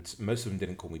 and most of them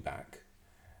didn't call me back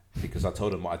because I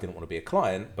told them I didn't want to be a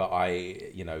client, but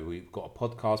we've got a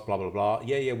podcast, blah, blah, blah.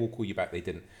 Yeah, we'll call you back. They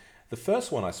didn't. The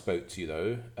first one I spoke to,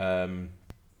 though,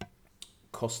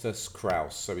 Kostas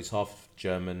Kraus, so he's half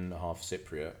German, half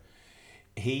Cypriot.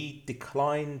 He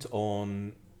declined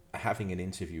on having an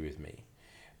interview with me,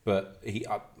 but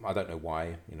I don't know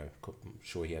why. I'm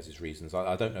sure he has his reasons.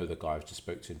 I don't know the guy. I've just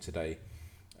spoke to him today,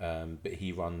 but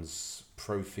he runs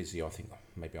Pro Physio. I think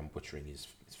maybe I'm butchering his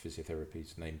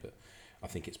physiotherapy's name, but I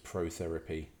think it's Pro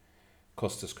Therapy.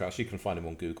 Kostas Kraus. You can find him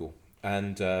on Google.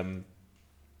 And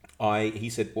he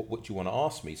said, what do you want to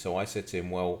ask me? So I said to him,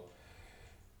 well,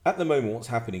 at the moment, what's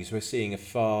happening is we're seeing a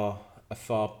far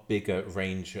bigger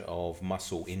range of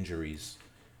muscle injuries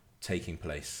taking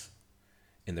place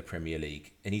in the Premier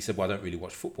League. And he said, well, I don't really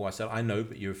watch football. I said, I know,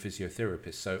 but you're a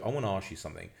physiotherapist, so I want to ask you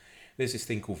something. There's this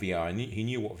thing called VAR. He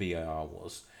knew what VAR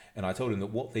was. And I told him that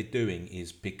what they're doing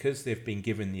is, because they've been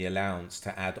given the allowance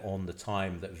to add on the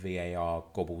time that VAR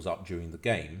gobbles up during the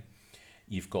game,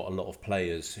 you've got a lot of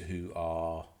players who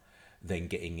are then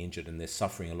getting injured and they're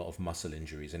suffering a lot of muscle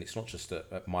injuries. And it's not just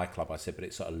at my club, I said, but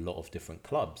it's at a lot of different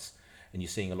clubs. And you're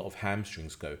seeing a lot of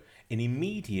hamstrings go. And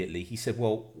immediately he said,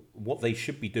 well, what they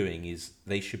should be doing is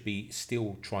they should be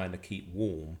still trying to keep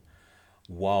warm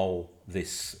while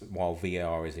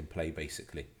VAR is in play,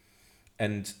 basically.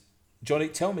 And Johnny,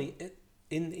 tell me,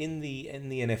 in the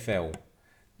NFL,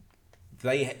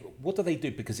 what do they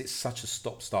do? Because it's such a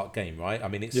stop-start game, right? I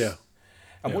mean, it's yeah.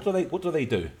 And yeah. What do they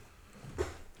do?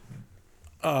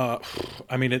 I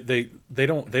mean, they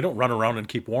don't run around and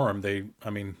keep warm.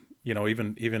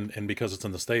 Even and because it's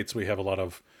in the States, we have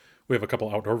a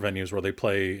couple outdoor venues where they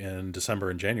play in December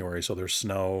and January. So there's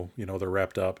snow, they're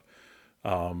wrapped up.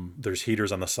 There's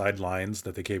heaters on the sidelines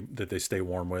that they stay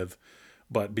warm with.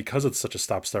 But because it's such a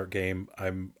stop-start game,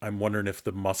 I'm wondering if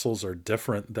the muscles are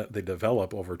different that they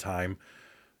develop over time.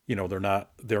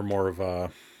 They're more of a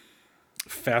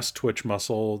fast twitch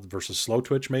muscle versus slow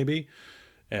twitch maybe.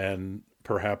 And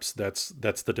perhaps that's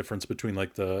the difference between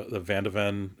like the Van de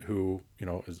Ven, who,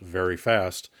 is very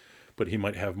fast, but he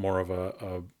might have more of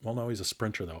he's a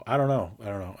sprinter though. I don't know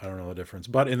the difference.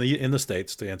 But in the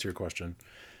States, to answer your question,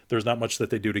 there's not much that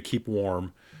they do to keep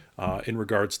warm. In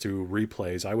regards to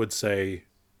replays, I would say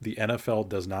the NFL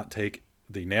does not take,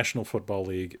 the National Football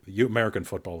League, the American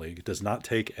Football League, does not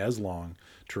take as long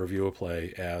to review a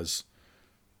play as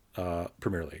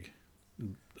Premier League,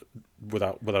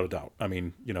 without a doubt. I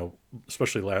mean,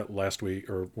 especially last week,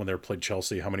 or when they played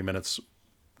Chelsea, how many minutes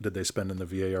did they spend in the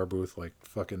VAR booth? Like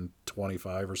fucking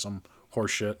 25 or some horse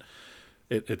shit.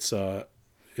 It's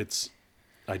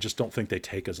I just don't think they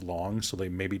take as long, so they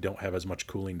maybe don't have as much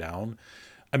cooling down.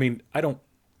 I mean,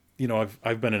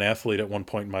 I've been an athlete at one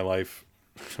point in my life,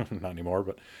 not anymore,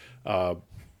 but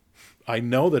I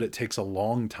know that it takes a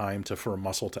long time for a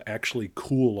muscle to actually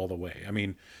cool all the way. I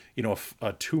mean,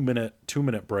 a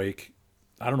 2-minute break,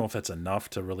 I don't know if that's enough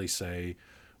to really say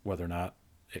whether or not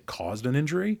it caused an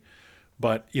injury,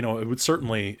 but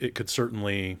it could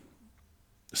certainly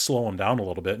slow them down a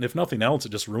little bit. And if nothing else,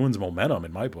 it just ruins momentum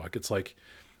in my book. It's like,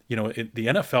 the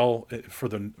NFL,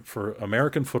 for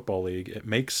American Football League, it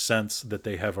makes sense that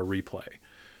they have a replay.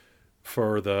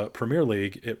 For the Premier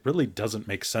League, it really doesn't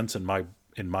make sense in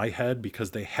my head,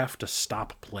 because they have to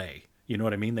stop play. You know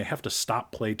what I mean? They have to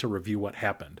stop play to review what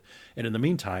happened. And in the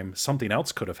meantime, something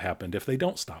else could have happened if they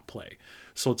don't stop play.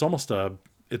 So it's almost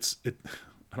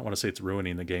I don't want to say it's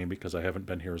ruining the game, because I haven't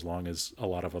been here as long as a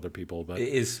lot of other people, but it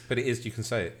is, you can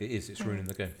say it's ruining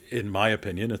the game. In my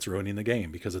opinion, it's ruining the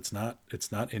game, because it's not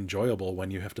enjoyable when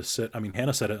you have to sit. I mean,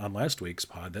 Hannah said it on last week's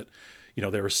pod that,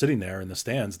 they were sitting there in the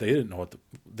stands. They didn't know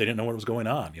what was going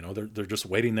on. They're just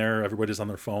waiting there. Everybody's on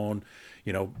their phone,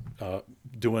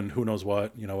 doing who knows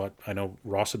what. I know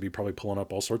Ross would be probably pulling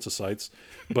up all sorts of sites,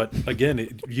 but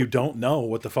again, you don't know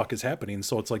what the fuck is happening.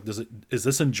 So it's like, is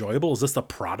this enjoyable? Is this the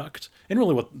product? And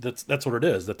really, that's what it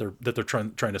is that they're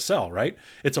trying to sell, right?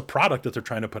 It's a product that they're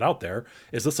trying to put out there.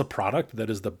 Is this a product that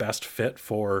is the best fit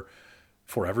for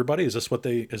everybody? Is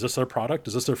this their product?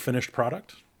 Is this their finished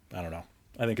product? I don't know.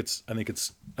 I think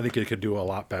it could do a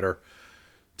lot better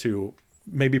to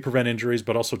maybe prevent injuries,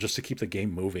 but also just to keep the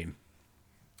game moving.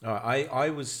 I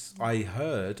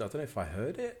heard, I don't know if I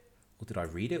heard it or did I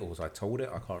read it or was I told it?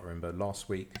 I can't remember, last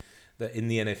week, that in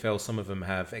the NFL some of them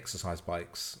have exercise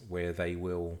bikes where they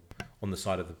will on the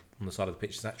side of the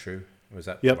pitch. Is that true? Or is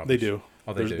that Yep, rubbish? they do.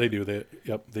 Oh, they do. They do.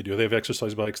 They do. They have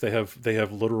exercise bikes. They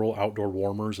have literal outdoor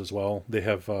warmers as well. They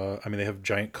have they have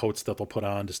giant coats that they'll put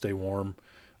on to stay warm.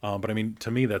 But I mean,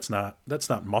 to me, that's not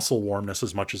muscle warmness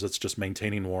as much as it's just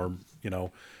maintaining warm, you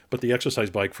know. But the exercise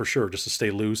bike for sure, just to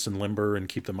stay loose and limber and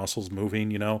keep the muscles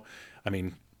moving, you know. I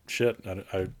mean, shit,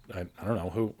 I don't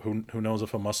know who knows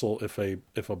if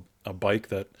a bike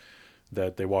that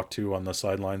they walk to on the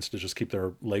sidelines to just keep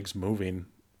their legs moving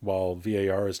while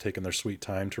VAR is taking their sweet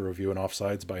time to review an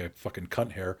offsides by a fucking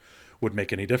cunt hair would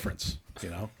make any difference, you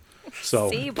know. So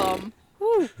C-bomb.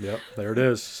 Yep, there it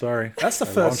is. Sorry. That's the I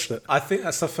first. launched it. I think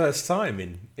that's the first time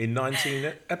in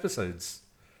 19 episodes.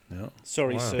 Yeah.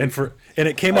 Sorry, Sue. And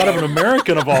it came out of an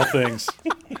American of all things.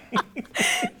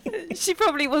 She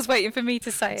probably was waiting for me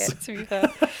to say it, to be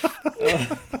fair.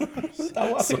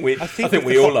 I think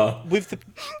we all are. With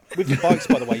the bikes,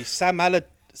 by the way, Sam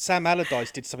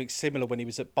Allardyce did something similar when he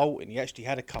was at Bolton. He actually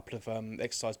had a couple of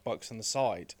exercise bikes on the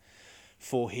side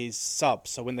for his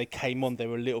subs. So when they came on, they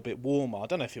were a little bit warmer. I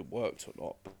don't know if it worked or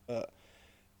not. But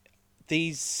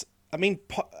these, I mean,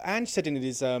 Ange said in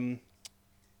his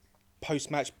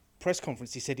post-match press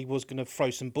conference, he said he was going to throw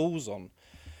some balls on.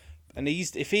 And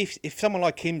if someone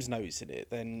like him's noticing it,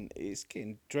 then it's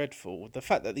getting dreadful. The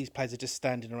fact that these players are just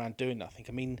standing around doing nothing.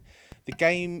 I mean, the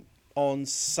game on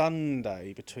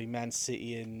Sunday between Man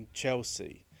City and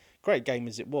Chelsea, great game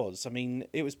as it was. I mean,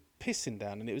 it was pissing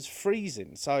down and it was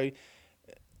freezing. So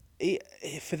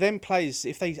for them players,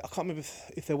 I can't remember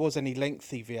if there was any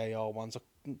lengthy VAR ones.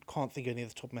 I can't think of any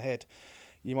off the top of my head.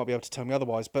 You might be able to tell me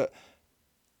otherwise, but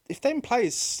if them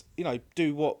players, you know,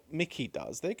 do what Mickey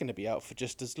does, they're going to be out for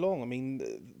just as long. I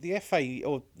mean, the FA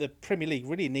or the Premier League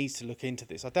really needs to look into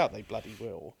this. I doubt they bloody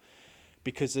will,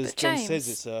 because as John says,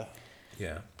 it's a...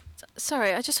 Yeah.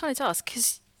 Sorry, I just wanted to ask,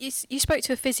 because you spoke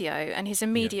to a physio and his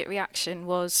immediate reaction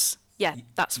was, yeah,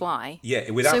 that's why. Yeah,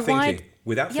 without thinking.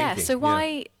 Yeah, so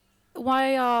why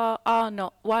are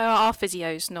our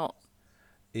physios not...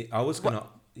 I was going to...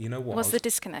 You know what? What's the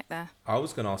disconnect there? I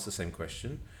was going to ask the same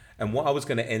question. And what I was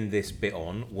going to end this bit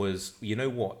on was, you know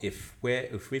what, if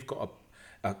we've got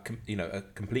a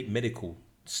complete medical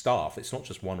staff, it's not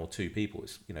just one or two people.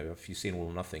 It's, you know, if you've seen All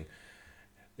or Nothing,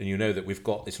 and you know that we've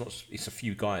got it's a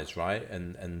few guys, right,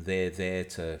 and they're there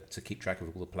to keep track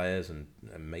of all the players and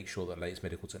make sure that latest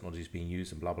medical technology is being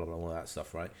used and blah blah blah, all that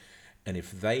stuff, right? And if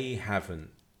they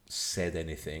haven't said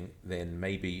anything, then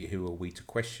maybe who are we to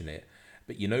question it?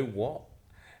 But you know what,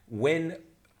 when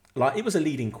it was a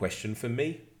leading question for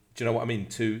me. Do you know what I mean?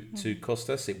 To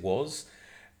Costas, it was,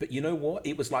 but you know what?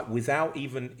 It was like without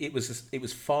even it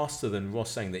was faster than Ross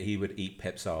saying that he would eat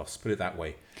Pep's ass. Put it that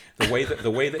way. The way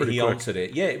that he answered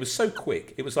it, yeah, it was so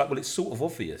quick. It was like, well, it's sort of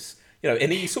obvious, you know.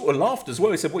 And he sort of laughed as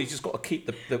well. He said, well, you just got to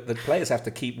keep the players have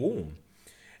to keep warm,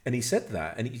 and he said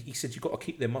that, and he said you've got to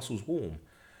keep their muscles warm,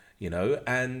 you know.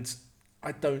 And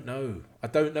I don't know.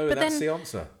 But that's the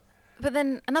answer. But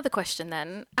then another question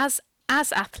then, as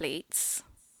athletes,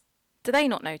 do they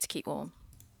not know to keep warm?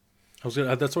 That's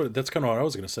kind of what I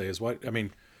was going to say. Is why, I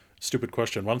mean, stupid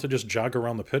question. Why don't they just jog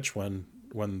around the pitch when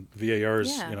VAR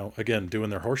is, you know, again doing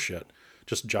their horse shit?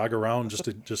 Just jog around,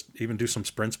 just even do some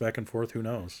sprints back and forth. Who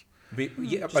knows? Play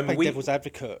devil's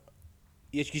advocate.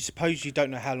 You suppose you don't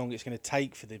know how long it's going to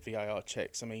take for the VAR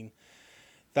checks. I mean,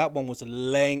 that one was a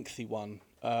lengthy one.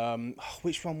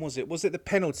 Which one was it? Was it the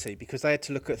penalty? Because they had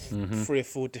to look at 3 or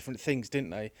 4 different things, didn't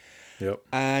they? Yep.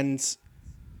 And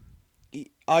you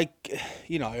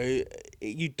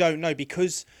don't know,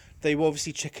 because they were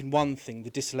obviously checking one thing, the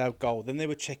disallowed goal, then they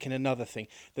were checking another thing,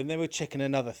 then they were checking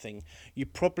another thing.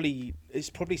 It's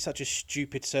probably such a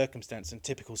stupid circumstance, and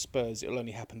typical Spurs, it'll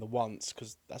only happen the once,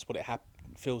 because that's what it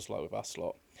feels like with us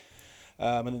lot.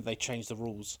 And then they changed the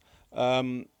rules.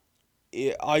 I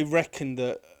reckon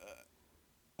that,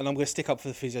 and I'm going to stick up for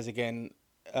the physios again,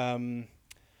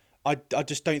 I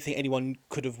just don't think anyone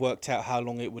could have worked out how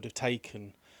long it would have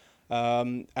taken.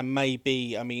 And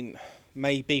maybe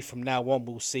from now on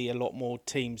we'll see a lot more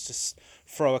teams just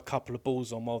throw a couple of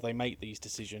balls on while they make these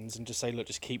decisions and just say, look,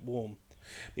 just keep warm.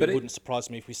 It wouldn't surprise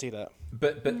me if we see that.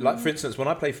 But like, for instance, when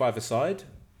I play 5-a-side,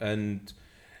 and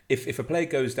if a player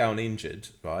goes down injured,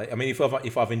 right? I mean,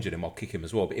 if I've injured him, I'll kick him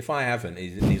as well. But if I haven't,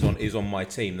 he's on my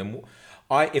team, then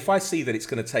if I see that it's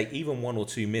going to take even 1 or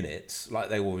 2 minutes, like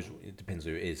they always, it depends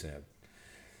who it is. You know,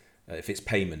 if it's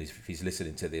Payman, if he's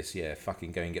listening to this, yeah,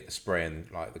 fucking go and get the spray and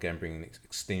like go and bring an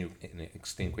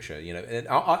extinguisher, you know. And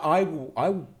I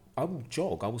will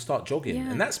jog. I will start jogging,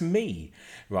 and that's me,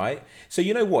 right? So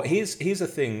you know what? Here's a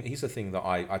thing that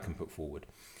I can put forward.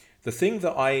 The thing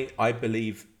that I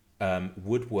believe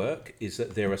would work is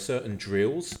that there are certain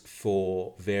drills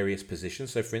for various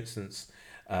positions. So, for instance,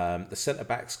 the centre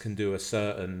backs can do a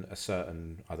certain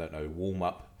I don't know, warm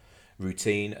up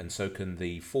routine, and so can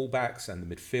the fullbacks and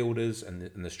the midfielders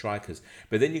and the strikers.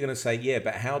 But then you're going to say, yeah,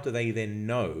 but how do they then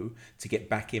know to get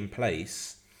back in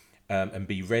place and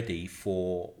be ready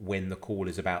for when the call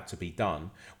is about to be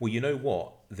done? Well, you know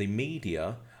what? The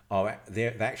media they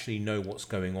actually know what's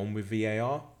going on with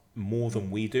VAR more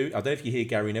than we do. I don't know if you hear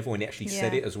Gary Neville, and he actually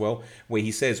said it as well, where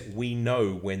he says we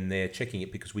know when they're checking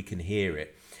it because we can hear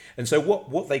it. And so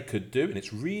what they could do, and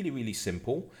it's really, really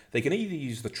simple, they can either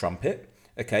use the trumpet,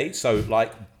 okay, so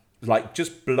like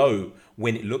just blow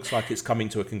when it looks like it's coming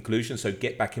to a conclusion, so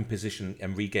get back in position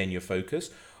and regain your focus,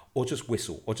 or just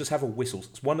whistle, or just have a whistle.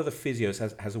 One of the physios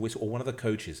has a whistle, or one of the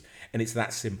coaches, and it's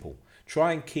that simple.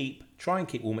 Try and keep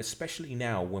warm, especially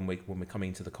now when we're coming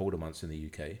into the colder months in the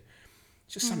UK.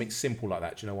 Just something simple like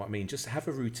that. Do you know what I mean? Just have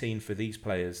a routine for these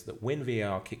players that when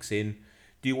VAR kicks in,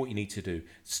 do what you need to do.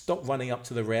 Stop running up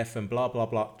to the ref and blah blah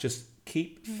blah. Just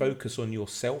keep focus on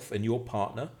yourself and your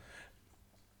partner,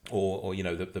 or you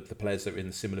know the players that are in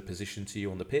a similar position to you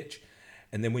on the pitch.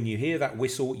 And then when you hear that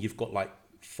whistle, you've got like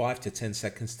 5 to 10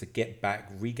 seconds to get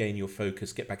back, regain your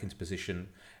focus, get back into position,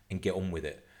 and get on with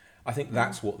it. I think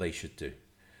that's what they should do.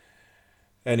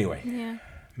 Anyway,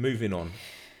 moving on.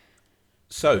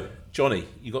 So, Johnny,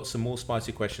 you got some more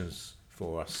spicy questions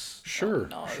for us? Sure,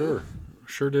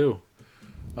 sure do.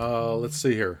 Let's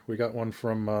see here. We got one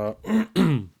from.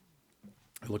 It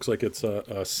looks like it's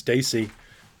Stacy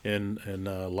in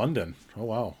London. Oh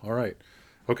wow! All right.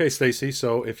 Okay, Stacy.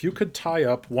 So, if you could tie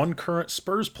up one current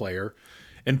Spurs player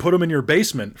and put him in your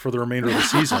basement for the remainder of the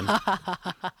season,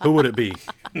 who would it be?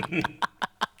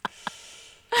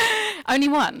 Only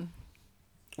one.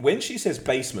 When she says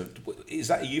basement, is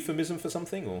that a euphemism for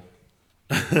something, or?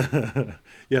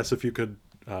 Yes, if you could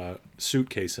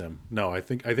suitcase him. No, I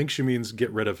think she means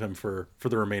get rid of him for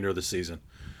the remainder of the season.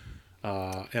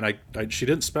 And I she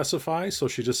didn't specify, so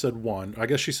she just said one. I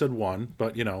guess she said one,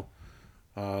 but you know,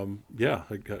 yeah,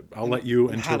 I'll let you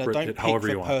interpret Hannah, it however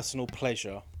you want. Personal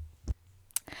pleasure.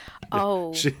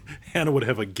 Oh, Hannah would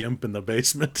have a gimp in the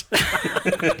basement.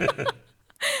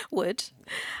 would.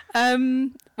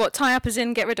 What, tie up as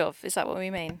in get rid of? Is that what we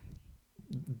mean?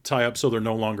 Tie up so they're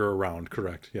no longer around.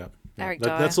 Correct. Yeah. Eric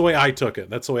Dyer. That's the way I took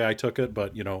it.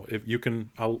 But you know, if you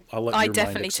can, I'll let I your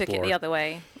definitely mind explore. took it the other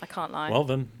way. I can't lie. Well,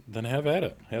 then have at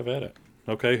it.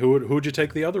 Okay, who would you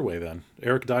take the other way then?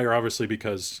 Eric Dyer, obviously,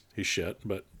 because he's shit.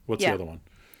 But what's the other one?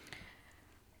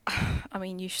 I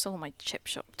mean, you saw my chip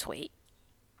shop tweet.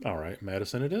 All right,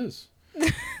 Madison, it is.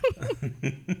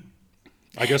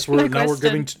 I guess we're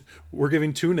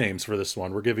giving two names for this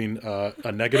one. We're giving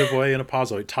a negative way and a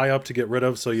positive way. Tie up to get rid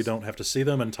of, so you don't have to see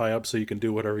them, and tie up so you can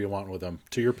do whatever you want with them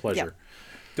to your pleasure.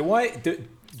 Yep.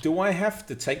 Do I have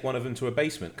to take one of them to a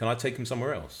basement? Can I take them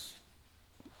somewhere else?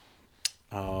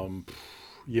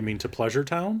 You mean to Pleasure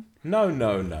Town? No,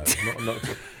 not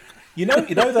you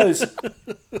know those.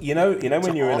 You know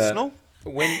when you're Arsenal?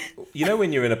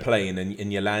 when you're in a plane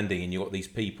and you're landing and you've got these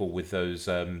people with those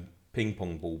ping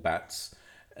pong ball bats.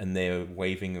 And they're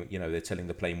waving, you know, they're telling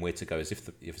the plane where to go as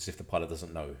if the pilot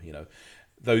doesn't know, you know.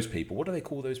 Those people, what do they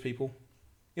call those people?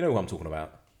 You know who I'm talking about.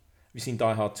 Have you seen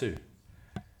Die Hard 2?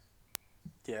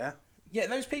 Yeah. Yeah,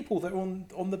 those people that are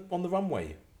on the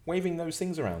runway, waving those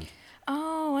things around.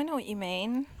 Oh, I know what you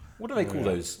mean. What do they call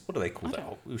those? What do they call that?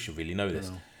 Oh, we should really know this.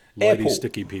 Lighty,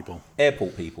 sticky people.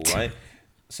 Airport people, right?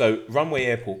 So, runway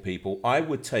airport people, I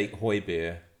would take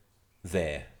Hotspur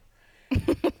there.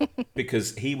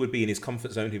 Because he would be in his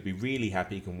comfort zone. He'd be really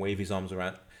happy. He can wave his arms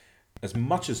around as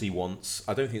much as he wants.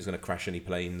 I don't think it's going to crash any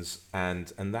planes, and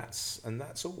that's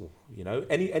all. You know.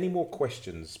 Any more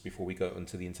questions before we go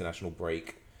into the international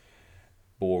break?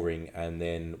 Boring, and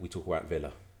then we talk about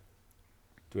Villa.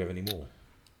 Do we have any more?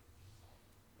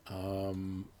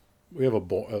 We have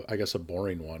I guess a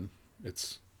boring one.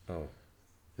 It's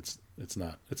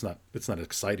not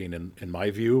exciting in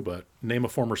my view, but name a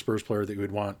former Spurs player that you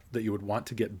would want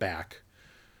to get back,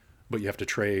 but you have to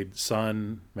trade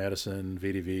Son, Madison,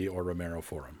 VDV, or Romero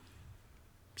for him.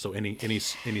 So any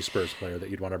Spurs player that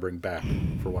you'd want to bring back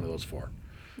for one of those four.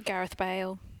 Gareth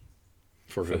Bale.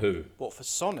 For who? What, for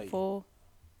Sonny?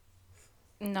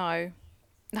 No.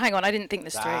 Hang on, I didn't think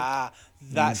this through.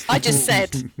 That's. I just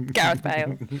said Gareth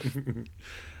Bale.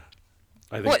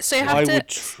 I think. What? So you have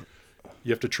to.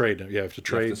 You have to trade. You have to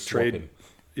trade. Him.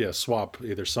 Yeah, swap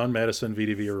either Son, Madison,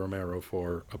 VDV, or Romero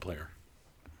for a player.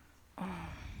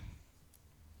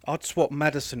 I'd swap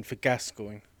Madison for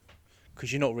Gascoigne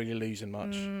because you're not really losing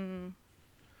much. And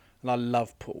I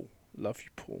love Paul. Love you,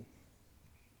 Paul.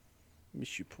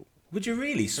 Miss you, Paul. Would you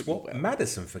really swap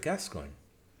Madison for Gascoigne?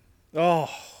 Oh.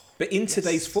 But in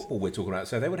today's football we're talking about,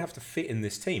 so they would have to fit in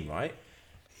this team, right?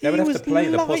 They would have to play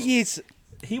the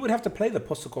he would have to play the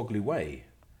Postecoglou way.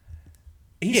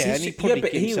 And he'd probably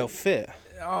get himself fit.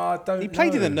 I don't He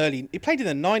played know. He played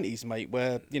in the 90s, mate,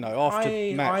 where after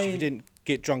match if you didn't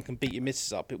get drunk and beat your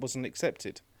missus up, it wasn't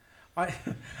accepted.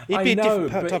 He'd be a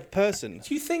different type of person.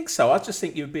 Do you think so? I just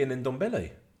think you'd be an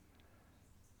Ndombele.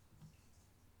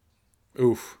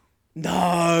 Oof.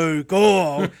 No, go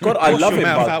on. God, I love him. Wash your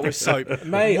mouth bud. out with soap.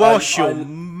 Mate, Wash your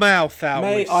mouth out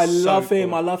Mate, with soap. I love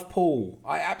him. I love Paul.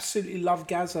 I absolutely love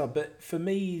Gaza. But for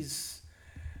me,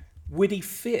 would he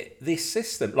fit this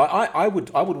system? Like I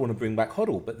would want to bring back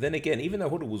Hoddle. But then again, even though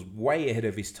Hoddle was way ahead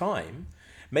of his time,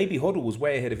 maybe Hoddle was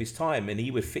way ahead of his time, and he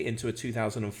would fit into a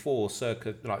 2004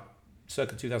 circa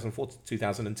 2004 to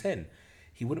 2010.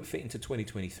 He wouldn't fit into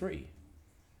 2023.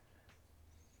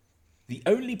 The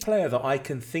only player that I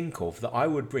can think of that I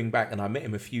would bring back, and I met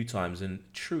him a few times, and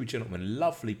true gentleman,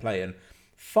 lovely player, and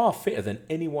far fitter than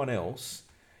anyone else,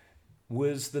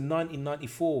 was the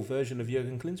 1994 version of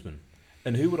Jurgen Klinsmann.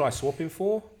 And who would I swap him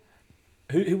for?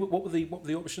 What were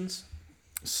the options?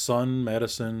 Son,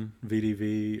 Madison,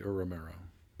 VDV, or Romero.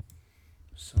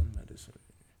 Son, Madison.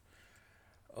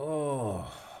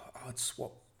 Oh, I'd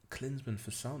swap Klinsmann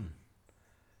for Son.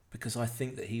 Because I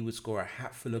think that he would score a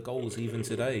hatful of goals even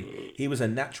today. He was a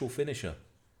natural finisher.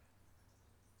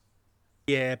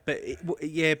 Yeah, but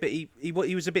he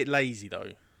was a bit lazy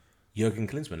though. Jurgen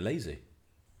Klinsmann, lazy?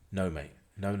 No, mate.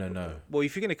 No. Well,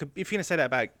 if you're gonna say that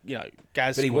about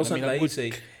Gaz, But he wasn't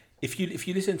lazy. If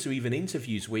you listen to even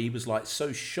interviews where he was like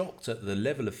so shocked at the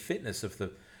level of fitness of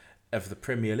the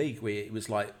Premier League, where it was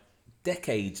like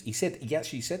decades. He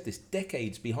actually said this,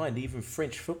 decades behind even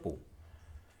French football.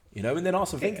 And then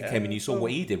Arsene Wenger came and you saw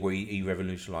what he did, where he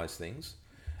revolutionised things.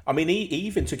 I mean, he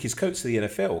even took his coach to the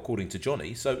NFL, according to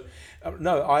Johnny. So,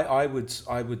 no, I'd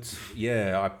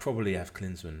probably have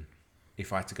Klinsmann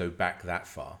if I had to go back that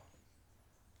far.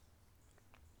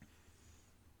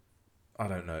 I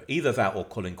don't know. Either that or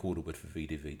Colin Calderwood for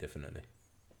VDV, definitely.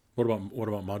 What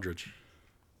about Modric?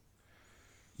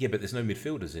 Yeah, but there's no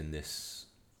midfielders in this.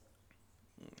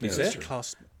 Is there?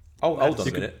 Class. Oh, hold on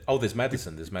a minute. There's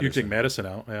Madison. You take Madison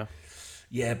out, yeah.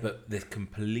 Yeah, but they're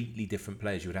completely different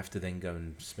players. You would have to then go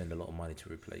and spend a lot of money to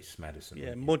replace Madison.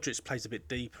 Yeah, Modric plays a bit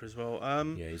deeper as well.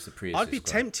 Yeah, he's the pre-assist I'd be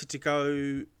guy. tempted to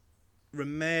go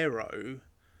Romero,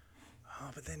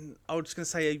 but then I was going to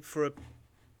say for a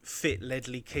fit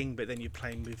Ledley King, but then you're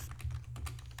playing with,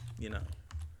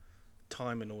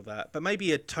 time and all that. But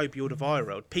maybe a Toby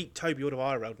Alderweireld, peak Toby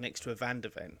Alderweireld next to a Van der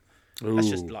Ven. That's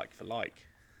just like for like.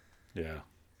 Yeah.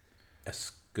 That's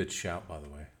a good shout, by the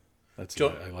way. I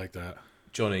like that.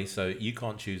 Johnny, so you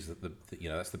can't choose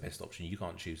that's the best option. You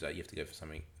can't choose that. You have to go for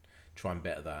something. Try and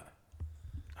better that.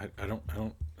 I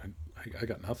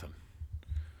got nothing.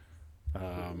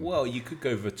 Well, you could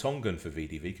go Vertonghen for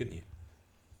VDV, couldn't you?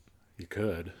 You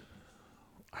could.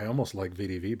 I almost like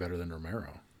VDV better than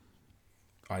Romero.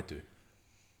 I do.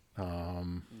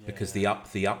 Because the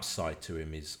upside to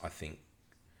him is, I think,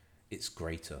 it's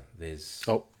greater.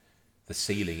 The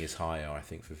ceiling is higher, I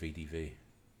think, for VDV.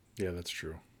 Yeah, that's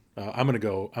true. I'm gonna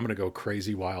go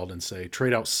crazy wild and say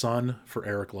trade out Son for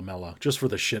Eric Lamela just for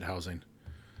the shit housing.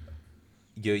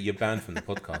 You're banned from the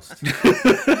podcast.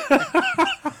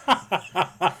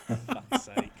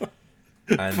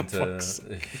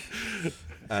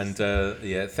 And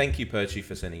thank you, Perchi,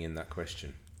 for sending in that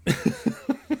question.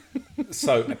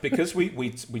 So because we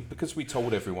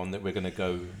told everyone that we're going to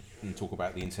go and talk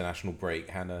about the international break,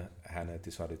 Hannah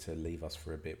decided to leave us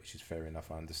for a bit, which is fair enough.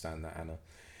 I understand that, Hannah.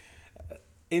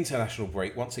 International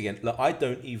break once again. Look, I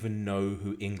don't even know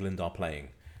who England are playing.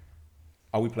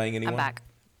 Are we playing anyone? I'm back.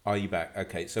 Are you back?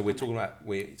 Okay, so we're talking about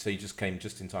so you just came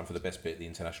just in time for the best bit, the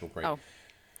international break. Oh,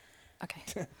 okay.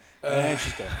 And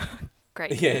she's gone.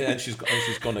 Great. Yeah, and she's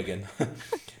gone again.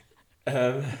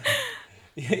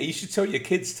 Yeah, you should tell your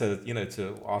kids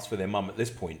to ask for their mum at this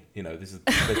point. This is the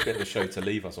best bit of the show to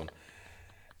leave us on.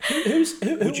 Who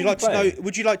Would you like to know?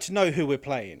 Would you like to know who we're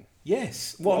playing?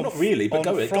 Yes. Well, not really, but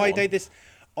go ahead.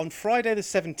 On Friday the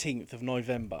 17th of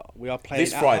November, we are playing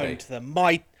This at Friday. home to the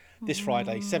might. This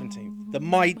Friday, 17th, the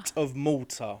might of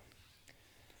Malta.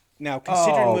 Now,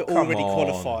 considering we're already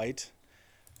qualified,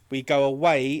 we go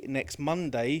away next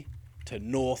Monday to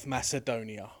North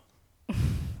Macedonia.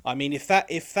 I mean, if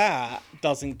that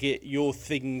doesn't get your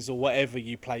things or whatever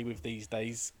you play with these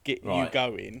days you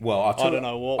going, well, I don't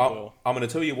know what will. I'm going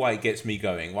to tell you why it gets me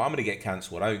going. Well, I'm going to get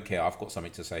cancelled. I don't care. I've got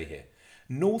something to say here.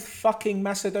 North fucking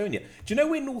Macedonia. Do you know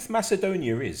where North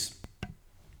Macedonia is?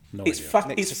 No It's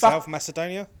idea. Next to South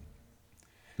Macedonia?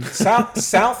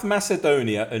 South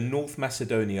Macedonia and North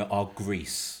Macedonia are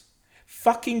Greece.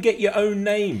 Fucking get your own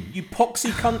name, you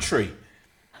poxy country.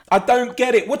 I don't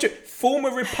get it. What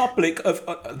former Republic of?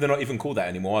 They're not even called that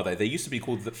anymore, are they? They used to be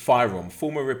called the FYROM,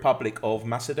 former Republic of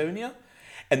Macedonia,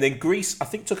 and then Greece, I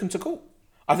think, took them to court.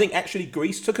 I think actually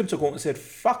Greece took them to court and said,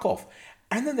 "Fuck off,"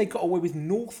 and then they got away with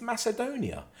North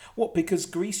Macedonia. What? Because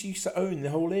Greece used to own the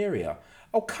whole area.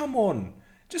 Oh, come on!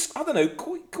 Just I don't know.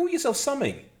 Call yourself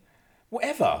something,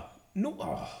 whatever. No.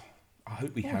 Oh, I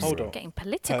hope we have. Hold on. Getting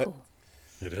political.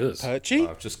 It is. Perchy?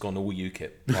 I've just gone all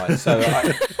UKIP. Right, so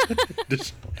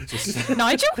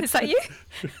Nigel, is that you?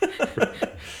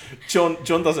 John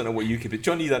doesn't know what UKIP is.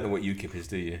 John, you don't know what UKIP is,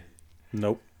 do you?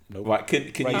 Nope. Right, can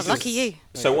you Oh, just, lucky you.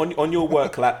 So on your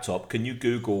work laptop, can you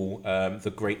Google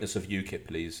the greatness of UKIP,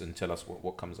 please, and tell us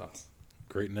what comes up?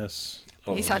 Greatness.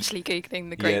 He's actually googling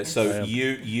the Yeah, greatness. so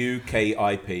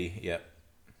UKIP, yeah.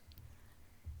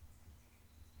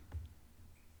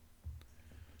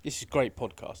 This is great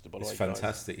podcasting, by the It's way.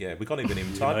 fantastic, yeah. We can't even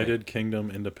type it. United Kingdom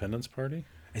Independence Party.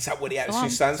 Is that what it actually on.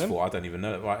 stands for? I don't even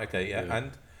know. Right, okay, yeah.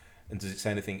 And does it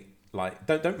say anything like...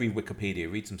 Don't read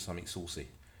Wikipedia, read something saucy.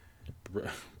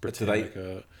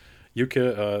 Britannica. UK,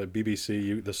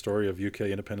 BBC, the story of UK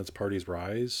Independence Party's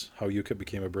rise, how UKIP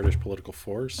became a British political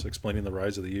force, explaining the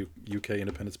rise of the UK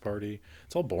Independence Party.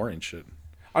 It's all boring shit.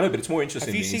 I know, but it's more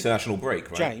interesting Have you than the seen- international break,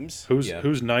 right? James,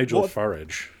 Who's Nigel What?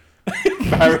 Farage?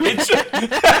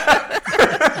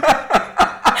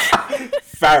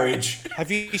 Farage.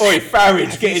 have you Oi, Farage,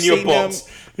 have get you in your seen, box.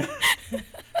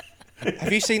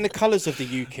 have you seen the colours of the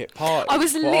UKIP party? I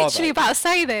was What are literally they? about to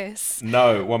say this.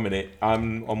 No, 1 minute.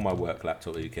 I'm on my work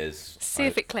laptop. Who cares? See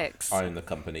if it clicks. I own the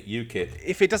company. UKIP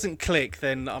If it doesn't click,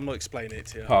 then I'm not explaining it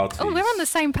to you. parties. Oh, we're on the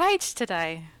same page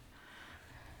today.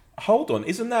 Hold on,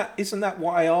 isn't that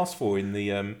what I asked for in the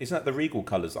isn't that the regal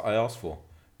colours that I asked for?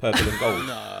 Purple and gold.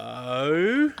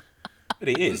 No. But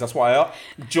it is. That's why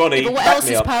Johnny. But what back else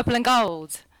me is up. purple and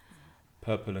gold?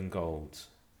 Purple and gold.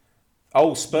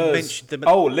 Oh, Spurs. mentioned them-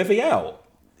 Oh, Livy out.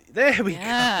 There we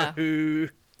Yeah. go.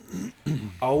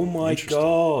 Oh my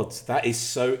god, that is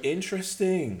so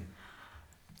interesting.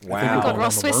 Wow. God, Oh,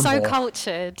 Ross, on we're the so wormhole.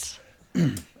 cultured.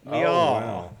 We Oh, are.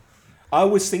 wow. I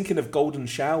was thinking of golden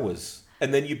showers,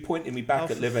 and then you pointed me back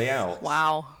at Livy out.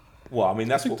 Wow. Well, I mean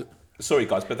that's what. Sorry,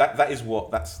 guys, but that is what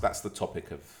that's the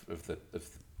topic of the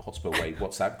Hotspur Way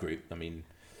WhatsApp group. I mean,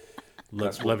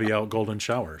 Let's levy out golden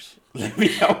showers.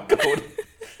 Livy out gold.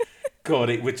 God,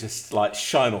 it would just like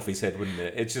shine off his head, wouldn't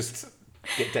it? It just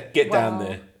get down Wow.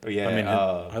 there. Oh, yeah. I mean,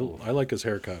 I like his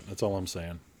haircut. That's all I'm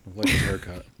saying. I like his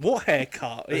haircut. What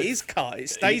haircut? It is cut.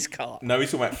 It stays cut. no, he's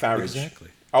talking about Farage. Exactly.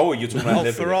 Oh, you're talking about Oh,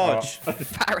 Livy. Farage.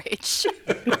 Farage.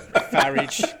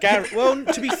 Farage. Well,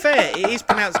 to be fair, it is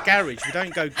pronounced garage. We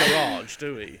don't go garage,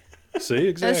 do we? See,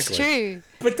 exactly. That's true.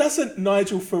 But doesn't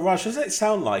Nigel Farage, doesn't it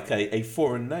sound like a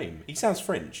foreign name? He sounds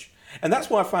French. And that's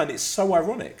why I find it so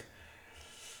ironic.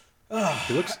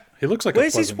 He looks like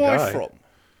Where's a his pleasant wife guy. from?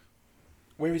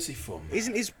 Where is he from?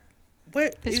 Isn't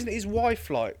his wife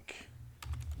like?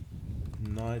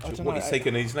 Nigel. don't What, know. he's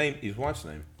taken his wife's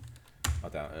name? I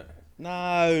doubt it.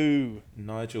 No.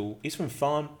 Nigel. He's from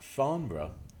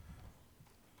Farnborough.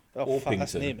 Oh, fuck,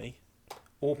 that's Orpington. near me.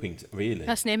 Orpington. Really?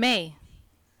 That's near me.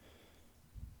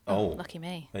 Oh. Lucky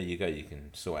me. There you go. You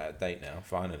can sort out a date now,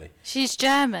 finally. She's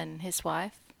German, his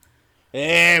wife.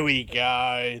 There we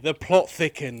go. The plot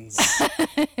thickens.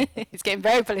 It's getting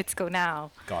very political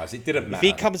now. Guys, it didn't If matter.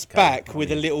 he comes Okay, back I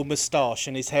with a mean, little moustache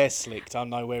and his hair slicked, I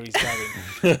know where he's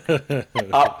going.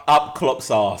 up Klopp's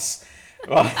arse.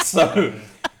 Right, so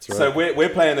so right. we're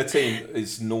playing a team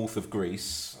is north of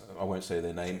Greece. I won't say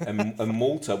their name. And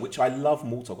Malta, which I love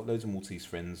Malta. I've got loads of Maltese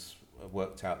friends. I've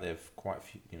worked out there for quite a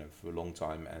few, for a long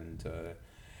time, and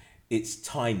it's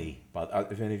tiny. But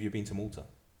have any of you been to Malta?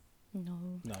 No.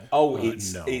 No. Oh, No.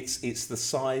 it's the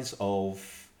size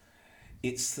of.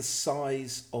 It's the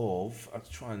size of. I'll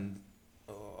try and.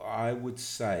 I would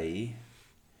say.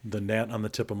 The gnat on the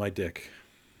tip of my dick.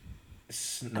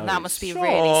 And that must be Come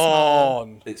really small.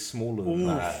 on. It's smaller than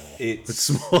that. It's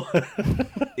small.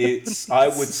 It's I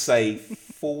would say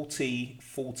 40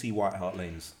 White Hart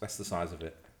Lanes. That's the size of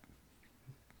it,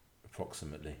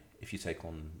 approximately. If you take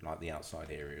on like the outside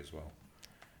area as well.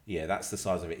 Yeah, that's the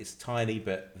size of it. It's tiny,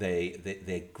 but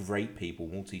they're great people.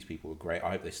 Maltese people are great.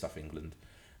 I hope they stuff England.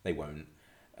 They won't.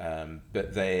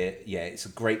 But it's a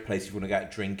great place if you want to go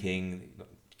out drinking.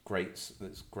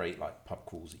 There's great like pub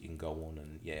crawls that you can go on,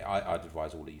 and I'd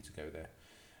advise all of you to go there.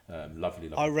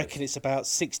 Lovely. I reckon place. it's about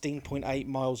 16.8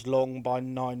 miles long by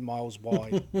 9 miles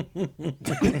wide.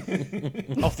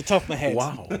 Off the top of my head.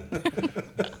 Wow.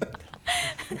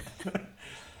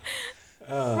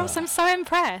 Ross, I'm so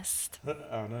impressed.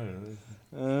 I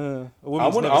know. A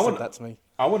woman's never said that to me.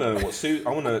 I want to know what Sue.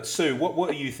 Sue. What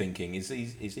are you thinking? Is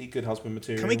he good husband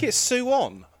material? Can we get Sue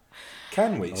on?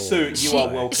 Can we? Sue, you are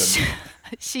welcome.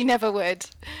 She never would.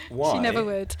 Why? She never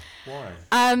would.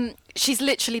 Why? She's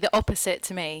literally the opposite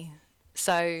to me.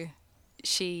 So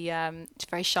she's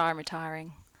very shy and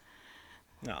retiring.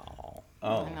 No.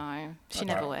 Oh. No, she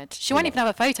never would. She won't even have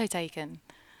a photo taken.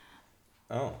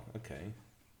 Oh, okay.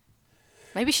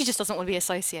 Maybe she just doesn't want to be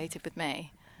associated with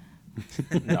me.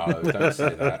 No, don't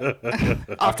say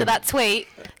that. After that tweet,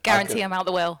 guarantee I'm out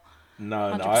the will.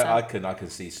 No, 100%. I can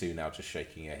see Sue now just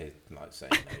shaking her head, like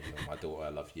saying, no, you're my daughter, I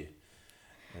love you.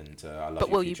 And I love you. But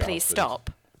will you future please husband. stop?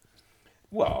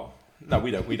 Well, no,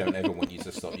 we don't ever want you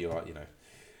to stop. You are,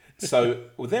 So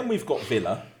then we've got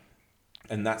Villa,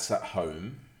 and that's at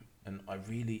home. And I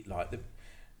really like the.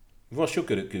 Ross, you're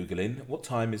good at googling. What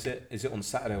time is it? Is it on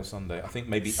Saturday or Sunday? I think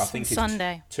it's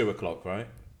Sunday. 2:00, right?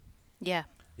 Yeah.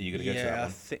 Are you gonna go to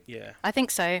that one? I think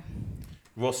so.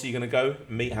 Ross, are you gonna go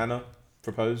meet Hannah?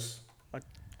 Propose? I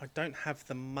don't have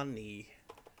the money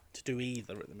to do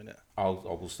either at the minute. I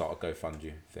will start a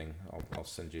GoFundMe thing. I'll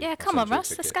send you. Yeah, I'll come send on, you a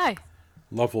Russ. Let's ticket. go.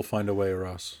 Love will find a way,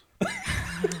 Ross.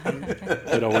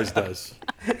 It always does.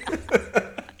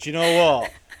 Do you know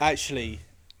what? Actually,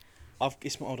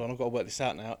 hold on. I've got to work this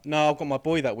out now. No, I've got my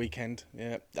boy that weekend.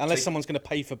 Yeah, unless someone's going to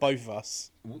pay for both of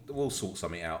us. We'll sort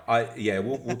something out.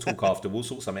 We'll talk after. We'll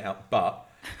sort something out. But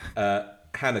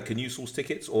Hannah, can you source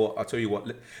tickets? Or I'll tell you what.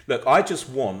 Look, I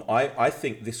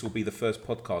think this will be the first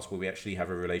podcast where we actually have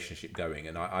a relationship going,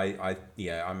 and I'm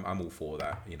all for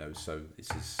that. So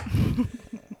this is.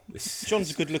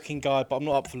 John's a good-looking guy, but I'm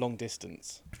not up for long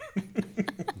distance.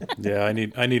 Yeah, I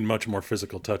need much more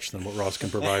physical touch than what Ross can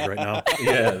provide right now.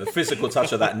 Yeah, the physical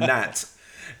touch of that gnat.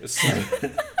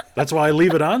 That's why I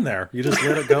leave it on there. You just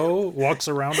let it go, walks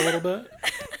around a little bit.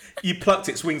 You plucked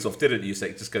its wings off, didn't you? So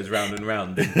it just goes round and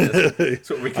round.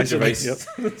 Sort of Ricky Gervais.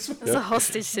 It's a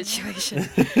hostage situation.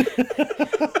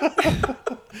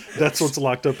 That's what's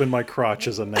locked up in my crotch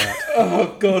as a gnat.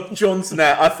 Oh God, John's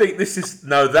gnat. I think this is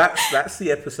that's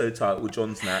the episode title.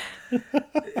 John's gnat.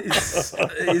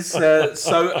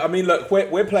 So I mean, look,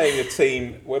 we're playing a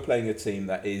team. We're playing a team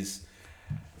that is.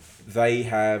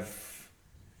 They're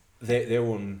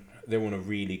on a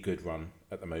really good run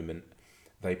at the moment.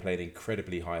 They play an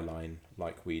incredibly high line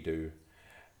like we do,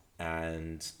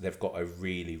 and they've got a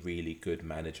really, really good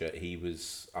manager.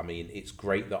 It's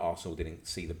great that Arsenal didn't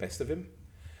see the best of him.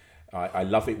 I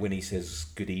love it when he says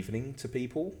good evening to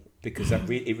people, because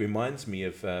it reminds me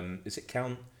of is it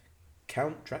Count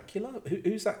Dracula?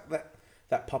 Who's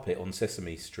that puppet on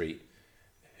Sesame Street?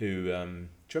 Do you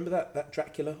remember that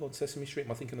Dracula on Sesame Street?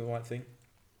 Am I thinking of the right thing?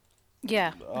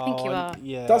 Yeah, I think you are.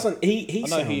 Yeah. Doesn't he? I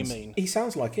know who you mean. He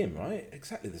sounds like him, right?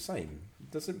 Exactly the same.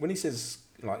 Doesn't when he says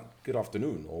like good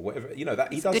afternoon or whatever,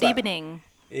 that he does. Good evening.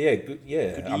 Yeah, good.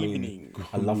 Yeah, Good evening.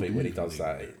 I love it when he does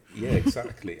that. Yeah,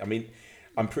 exactly. I mean,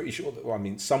 I'm pretty sure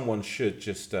that someone should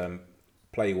just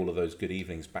play all of those good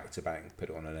evenings back to back, put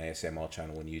it on an ASMR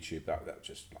channel on YouTube. That would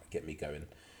just get me going.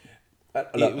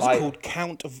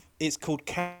 It's called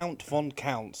Count Von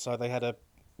Count. So they had a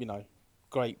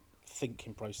great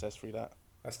thinking process through that.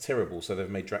 That's terrible. So they've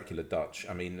made Dracula Dutch.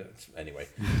 I mean, anyway.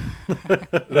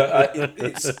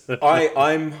 Look,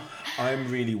 I'm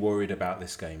really worried about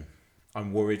this game.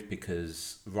 I'm worried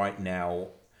because right now,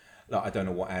 I don't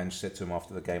know what Ange said to him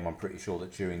after the game. I'm pretty sure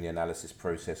that during the analysis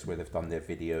process where they've done their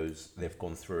videos, they've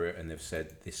gone through it and they've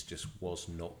said this just was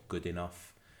not good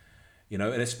enough. And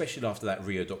especially after that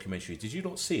Rio documentary. Did you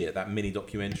not see it? That mini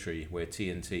documentary where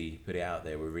TNT put it out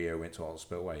there where Rio went to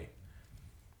Hotspur Way?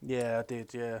 Yeah, I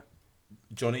did, yeah.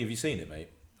 Johnny, have you seen it, mate?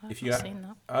 I've not seen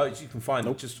that. Oh, you can find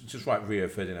it. Just write Rio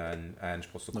Ferdinand and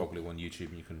Ange Postecoglou on YouTube,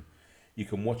 and you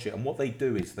can watch it. And what they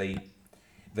do is they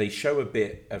show a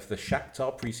bit of the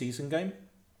Shakhtar pre-season game,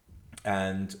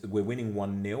 and we're winning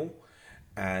 1-0,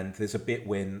 and there's a bit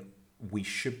when we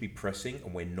should be pressing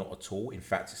and we're not at all. In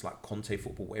fact, it's like Conte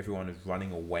football where everyone is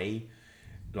running away.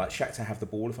 Like Shakhtar have the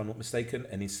ball, if I'm not mistaken,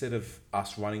 and instead of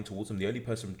us running towards them, the only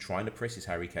person trying to press is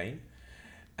Harry Kane.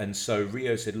 And so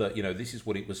Rio said, look, this is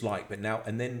what it was like. But now,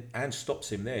 and then Ange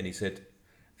stops him there and he said,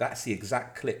 that's the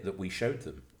exact clip that we showed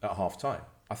them at half-time.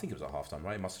 I think it was at half-time,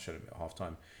 right? He must have showed him at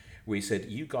half-time. Where he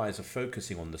said, you guys are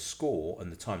focusing on the score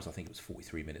and the times, I think it was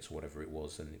 43 minutes or whatever it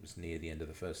was, and it was near the end of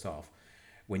the first half.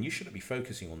 When you shouldn't be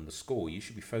focusing on the score, you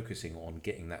should be focusing on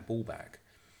getting that ball back.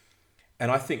 And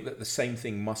I think that the same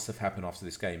thing must have happened after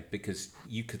this game, because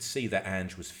you could see that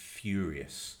Ange was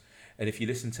furious. And if you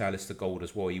listen to Alistair Gold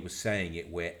as well, he was saying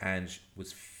it where Ange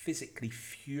was physically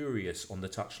furious on the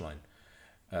touchline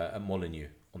at Molineux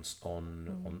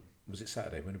on was it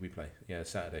Saturday? When did we play? Yeah,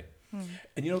 Saturday.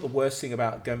 And you know what the worst thing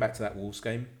about going back to that Wolves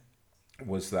game?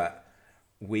 was that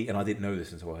and I didn't know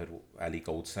this until I heard Ali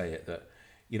Gold say it, that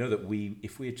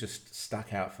if we had just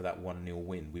stuck out for that 1-0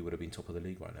 win, we would have been top of the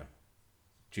league right now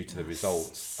due to the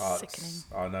results. Sickening.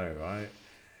 I know, right?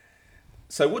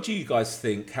 So what do you guys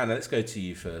think? Hannah, let's go to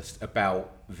you first,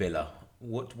 about Villa.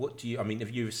 What do you, I mean, have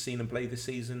you seen them play this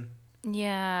season?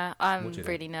 Yeah, What I'm do you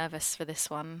really nervous for this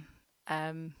one.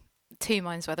 Two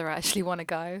minds whether I actually want to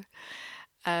go.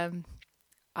 I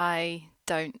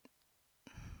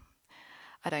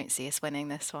don't see us winning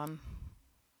this one.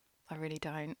 I really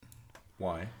don't.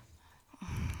 Why?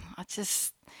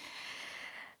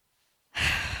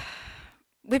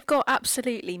 We've got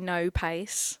absolutely no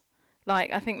pace.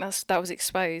 Like, I think that was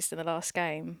exposed in the last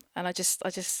game, and I just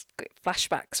got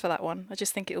flashbacks for that one. I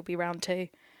just think it'll be round 2.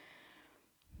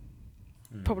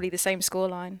 Probably the same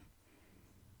scoreline.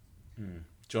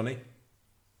 Johnny?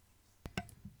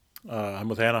 I'm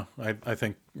with Hannah. I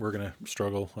think we're gonna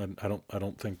struggle.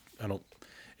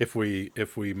 If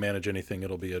we manage anything,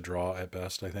 it'll be a draw at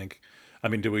best, I think. I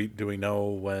mean, do we know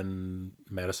when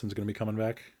Madison's gonna be coming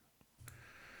back?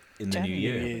 In the new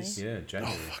year. January. Yeah,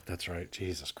 January. Oh fuck, that's right.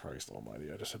 Jesus Christ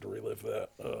Almighty! I just had to relive that.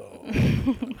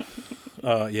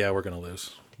 Yeah, we're gonna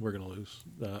lose.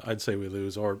 I'd say we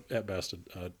lose, or at best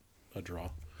a draw.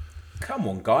 Come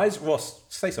on, guys. Ross,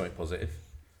 say something positive.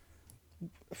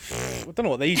 I don't know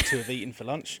what these two have eaten for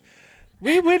lunch.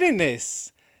 We're winning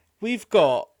this. We've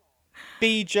got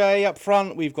BJ up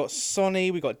front. We've got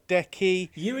Sonny. We've got Decky.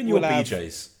 You and your We'll have-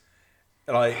 BJs.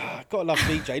 Like, Gotta love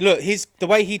BJ. Look, the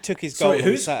way he took his goal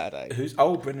on Saturday.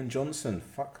 Brennan Johnson?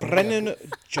 Fuck. Brennan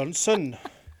Johnson.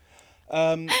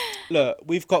 Look,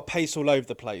 we've got pace all over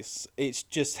the place. It's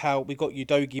just how we got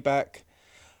Udogie back.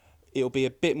 It'll be a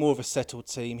bit more of a settled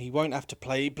team. He won't have to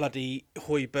play bloody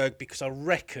Højbjerg because I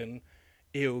reckon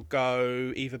he'll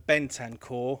go either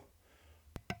Bentancur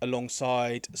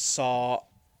alongside Sarr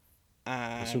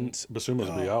and... Bassuma's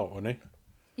will be out, won't he?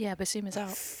 Yeah, Basuma's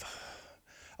out.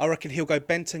 I reckon he'll go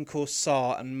Bentancur,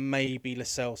 Sarr and maybe Lo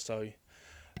Celso.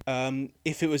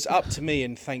 If it was up to me,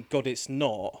 and thank God it's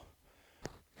not,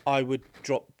 I would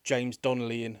drop James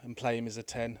Donnelly in and play him as a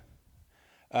 10.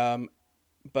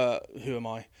 But who am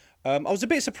I? I was a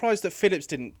bit surprised that Phillips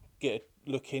didn't get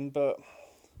a look in, but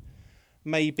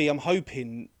maybe I'm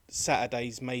hoping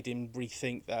Saturday's made him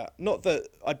rethink that. Not that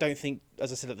I don't think,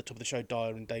 as I said at the top of the show,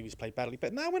 Dyer and Davies played badly,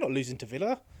 but no, we're not losing to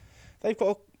Villa. They've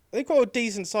got a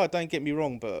decent side, don't get me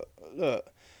wrong, but look,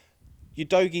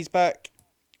 Udogie's back,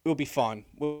 we'll be fine.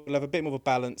 We'll have a bit more of a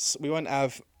balance. We won't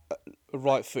have a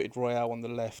right-footed Royale on the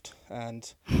left,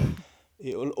 and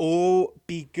it'll all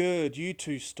be good. You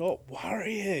two stop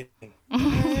worrying.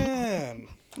 Damn.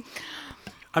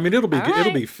 I mean, it'll be All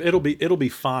right. it'll be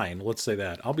fine. Let's say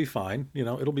that. I'll be fine.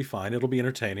 It'll be fine. It'll be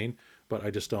entertaining. But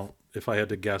I just don't. If I had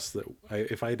to guess,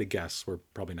 we're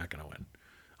probably not going to win.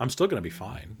 I'm still going to be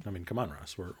fine. I mean, come on,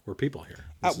 Russ. We're people here.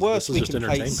 At worst, we just can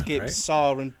play entertainment, Skip, right?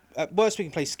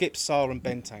 Sarr, and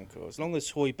Bentancur. As long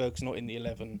as Højbjerg's not in the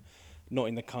 11, not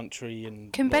in the country,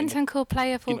 and Can not in the- Bentancur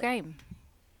play a full game?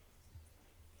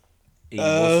 He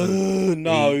wasn't.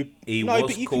 no. He No,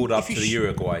 was but you called can- up if to you the sh-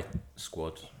 Uruguay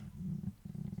squad.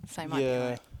 So might be Yeah.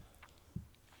 right.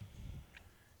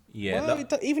 Yeah. Well,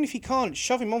 look, even if you can't,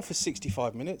 shove him on for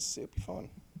 65 minutes, it'll be fine.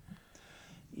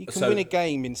 You can So- win a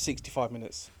game in 65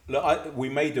 minutes. look, we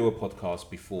may do a podcast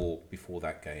before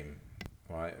that game,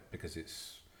 right? Because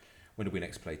it's, when do we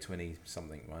next play? 20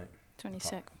 something, right?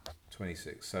 26.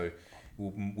 26. So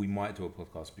we might do a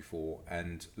podcast before,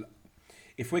 and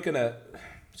if we're gonna,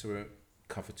 so we won't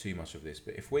cover too much of this,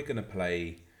 but if we're gonna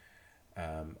play,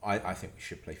 I think we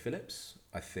should play Phillips.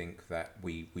 I think that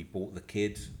we bought the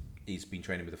kid. He's been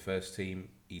training with the first team.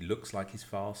 He looks like he's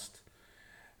fast.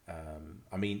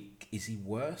 I mean, is he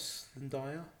worse than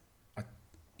Dyer?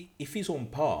 If he's on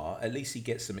par, at least he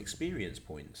gets some experience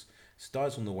points. So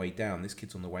Dyer's on the way down. This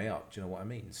kid's on the way up. Do you know what I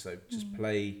mean? So just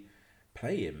play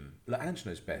him. Like, Ange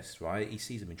knows best, right? He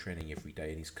sees him in training every day,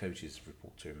 and his coaches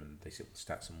report to him, and they see all the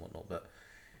stats and whatnot. But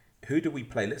who do we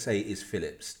play? Let's say it is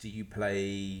Phillips. Do you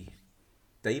play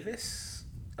Davis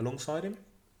alongside him?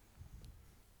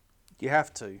 You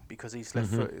have to, because he's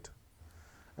left-footed.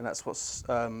 And that's what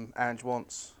Ange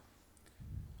wants.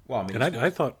 Well, I mean, And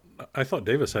I thought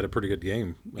Davis had a pretty good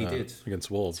game. He did. Against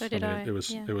Wolves. So did I, It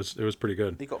was yeah. it was pretty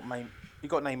good. He got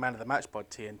named man of the match by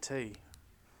TNT.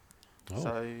 Oh.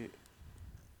 So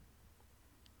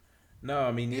no,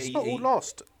 I mean, it's not all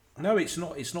lost. No, it's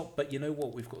not. It's not. But you know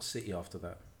what? We've got City after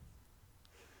that.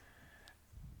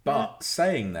 But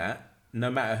saying that, no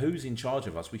matter who's in charge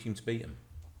of us, we seem to beat them.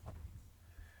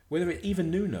 Whether it even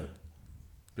Nuno,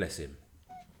 bless him.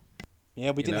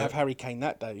 Yeah, we didn't know? have Harry Kane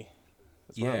that day.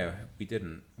 as well. Yeah, we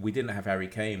didn't. We didn't have Harry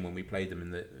Kane when we played them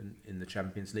in the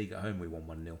Champions League at home. We won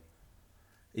 1-0.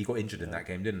 He got injured in that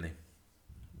game, didn't he?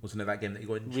 Wasn't it that game that he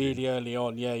got injured? Really early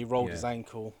on, yeah, he rolled Yeah. his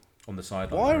ankle. On the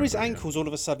sideline. Why I are his remember, ankles all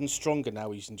of a sudden stronger now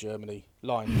he's in Germany?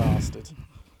 Lying bastard.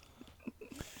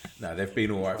 No, they've been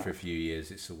all right for a few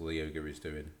years. It's all the yoga is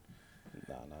doing.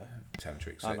 No.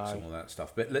 Tantric I sex know. and all that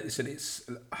stuff. But listen, it's...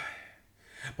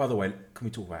 By the way, can we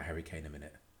talk about Harry Kane a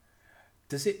minute?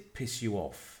 Does it piss you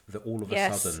off that all of a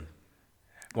Yes. sudden...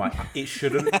 Right, it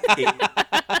shouldn't...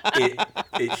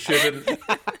 It shouldn't...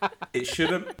 It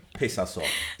shouldn't piss us off.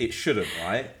 It shouldn't,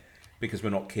 right? Because we're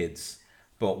not kids.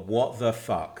 But what the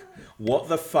fuck? What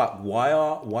the fuck? Why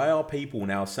are people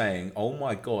now saying, "Oh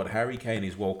my God, Harry Kane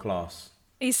is world class"?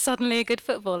 He's suddenly a good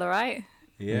footballer, right?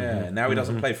 Yeah. Now he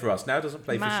doesn't play for us. Now he doesn't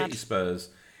play for Mad. City Spurs.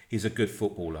 He's a good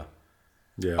footballer.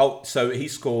 Yeah. Oh, so he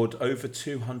scored over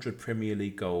 200 Premier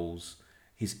League goals.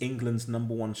 He's England's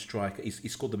 #1 striker. He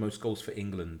scored the most goals for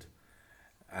England.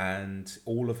 And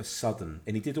all of a sudden,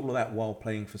 and he did all of that while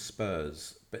playing for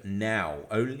Spurs. But now,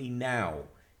 only now,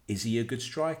 is he a good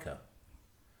striker?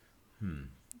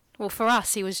 Well, for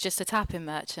us, he was just a tapping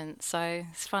merchant, so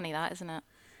it's funny that, isn't it?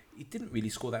 He didn't really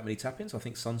score that many tap-ins. I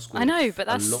think Son scored I know, but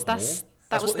a that's lot that more. was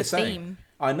That's what the they're saying. theme.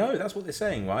 I know, that's what they're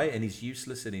saying, right? And he's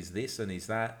useless, and he's this, and he's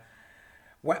that.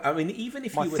 Well, I mean, even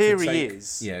if My you were theory to take...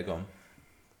 is- Yeah, go on.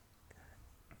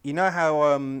 You know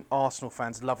how Arsenal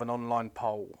fans love an online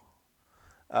poll?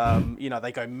 You know,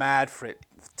 they go mad for it.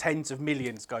 Tens of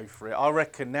millions go for it. I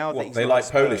reckon now that What, he's they not like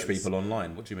at Polish Spurs- people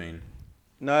online? What do you mean?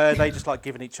 No, they just like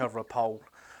giving each other a poll.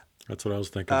 That's what I was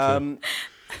thinking too.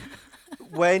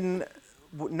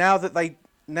 Now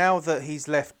that he's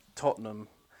left Tottenham,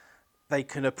 they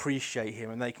can appreciate him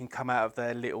and they can come out of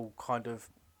their little kind of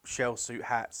shell suit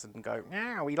hats and go,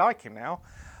 "Yeah, we like him now."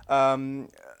 A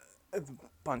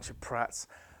bunch of prats,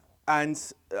 and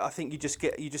I think you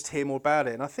just hear more about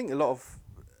it. And I think a lot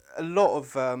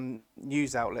of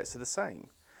news outlets are the same,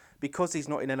 because he's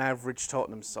not in an average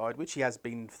Tottenham side, which he has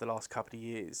been for the last couple of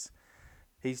years.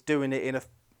 He's doing it in a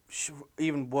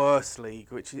even worse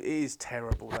league, which is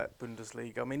terrible, that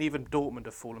Bundesliga. I mean, even Dortmund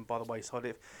have fallen by the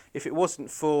wayside. If it wasn't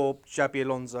for Xabi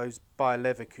Alonso's Bayer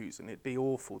Leverkusen, it'd be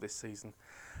awful this season.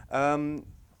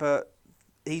 But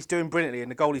he's doing brilliantly,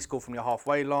 and the goal he scored from the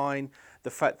halfway line, the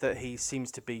fact that he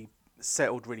seems to be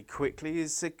settled really quickly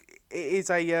it is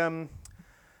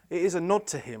a nod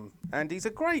to him, and he's a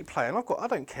great player. And I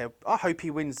don't care. I hope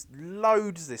he wins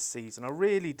loads this season. I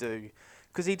really do,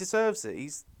 because he deserves it.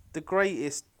 He's the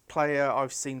greatest player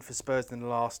I've seen for Spurs in the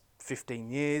last 15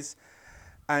 years,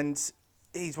 and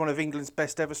he's one of England's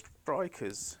best ever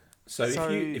strikers. So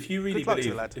if you really good luck to the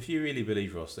believe lad. if you really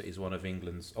believe, Ross, that he's one of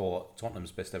England's or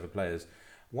Tottenham's best ever players,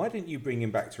 why didn't you bring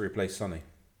him back to replace Sonny?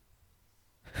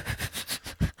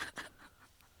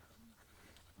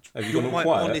 Have you Do you gone want all my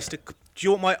quiet? honest? Do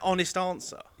you want my honest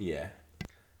answer? Yeah,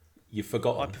 you've I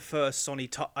forgotten. prefer Sonny.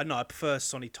 I prefer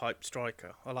Sonny type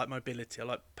striker. I like mobility. I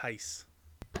like pace.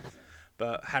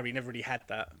 But Harry never really had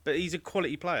that. But he's a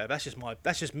quality player. That's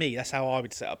just me. That's how I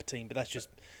would set up a team. But that's just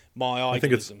my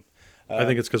idealism. I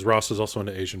think it's because Ross is also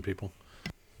into Asian people.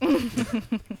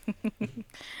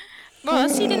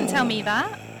 Ross, you didn't tell me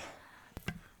that.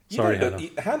 Sorry,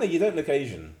 Hannah, you don't look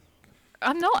Asian.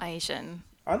 I'm not Asian.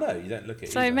 I know you don't look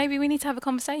it. So either. maybe we need to have a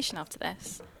conversation after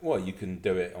this. Well, you can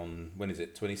do it on, when is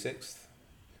it, 26th?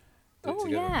 Oh,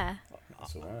 yeah.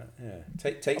 That's all right. Yeah,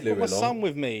 take I've Louis got my along. son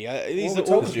with me. These Well, are I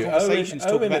told awkward you, conversations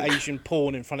Owen talking about and- Asian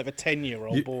porn in front of a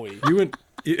 10-year-old boy.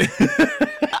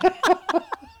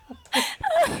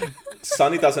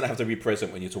 Sonny doesn't have to be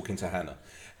present when you're talking to Hannah.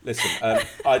 Listen,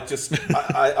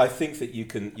 I think that you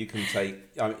can take.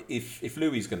 I mean, if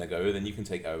Louis is going to go, then you can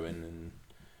take Owen, and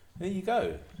there you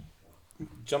go.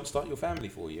 Jumpstart your family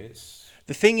for you.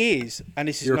 The thing is, and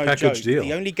this is You're a no package joke, deal.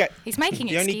 the only He's making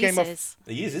The only game excuses.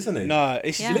 He is, isn't he? no,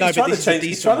 it's Yeah. Look, no, he's but trying this to is a change.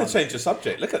 He's decent trying to one. change the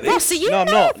subject. Look at Ross, are this. you No, I'm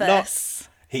not. nervous?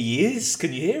 He is.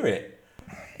 Can you hear it?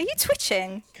 Are you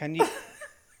twitching? Can you?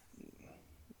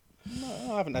 No,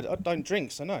 I haven't. I don't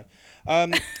drink, so no.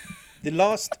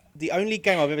 The only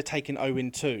game I've ever taken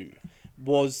Owen to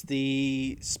was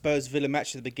the Spurs Villa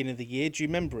match at the beginning of the year. Do you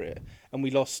remember it? And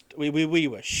we lost. We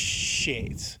were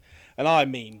shit, and I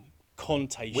mean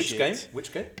Conte Which shit. game?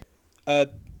 Which game?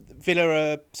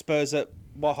 Villa Spurs at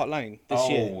White Hart Lane this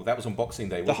year. Oh, that was on Boxing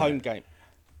Day. The Wasn't home it? game.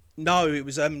 No, it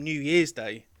was New Year's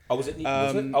Day. Oh, was it?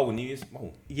 Was it? Oh, New Year's.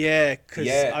 Oh, Yeah, because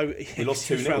yeah. We lost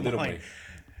 2-0, didn't we?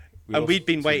 And we'd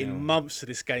been 2-0. waiting months for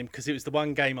this game because it was the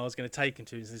one game I was going to take him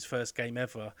to. It was his first game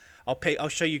ever. I'll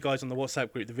show you guys on the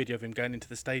WhatsApp group the video of him going into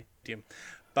the stadium.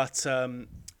 But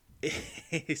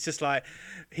it's just like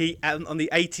on the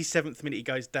 87th minute he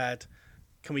goes, "Dad,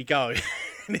 can we go?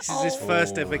 And this is his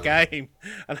first ever game.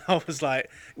 And I was like,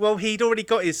 well, he'd already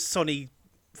got his Sonny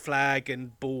flag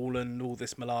and ball and all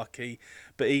this malarkey,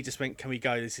 but he just went, can we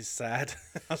go? This is sad.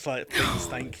 I was like, please,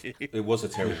 thank you. It was a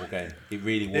terrible game. It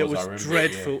really was. It was I remember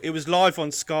dreadful. It, It was live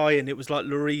on Sky, and it was like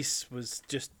Lloris was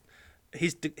just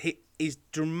his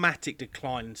dramatic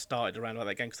decline started around like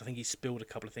that game because I think he spilled a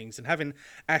couple of things, and having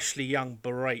Ashley Young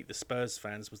berate the Spurs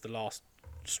fans was the last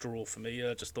straw for me.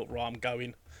 I just thought, right, I'm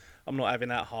going. I'm not having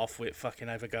that half-wit fucking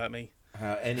ever go at me.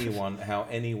 How anyone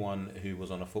who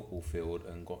was on a football field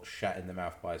and got shat in the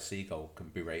mouth by a seagull can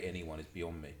berate anyone is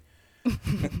beyond me.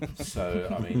 So,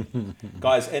 I mean,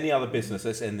 guys, any other business?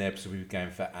 Let's end the episode. We've been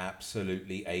going for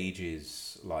absolutely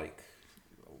ages, like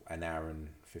an hour and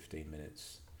 15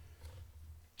 minutes.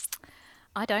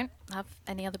 I don't have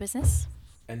any other business.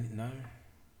 And no?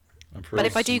 But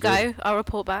if I do go, I'll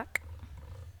report back.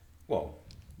 Well,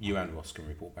 you and Ross can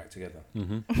report back together.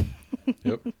 Mm-hmm.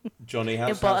 Yep. Johnny,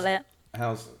 You'll bottle it.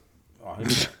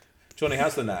 Johnny,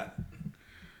 how's the Gnat?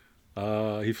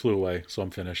 He flew away, so I'm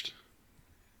finished.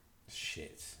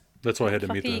 Shit. That's why I had to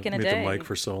What meet the fuck are you the gonna do? mic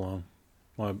for so long.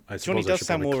 Well, I Johnny suppose I does should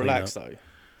sound probably more clean relaxed up. though.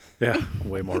 Yeah,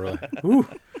 way more relaxed. Woo.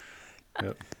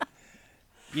 Yep.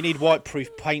 You need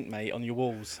white-proof paint, mate, on your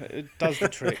walls. It does the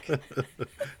trick.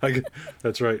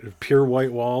 That's right. Pure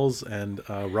white walls and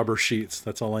rubber sheets.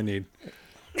 That's all I need.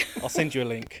 I'll send you a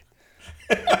link.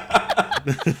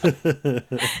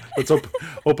 Let's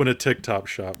open a TikTok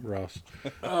shop, Ross.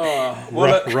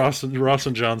 Ross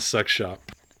and John's sex shop.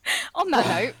 On that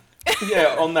note.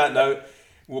 Yeah, on that note,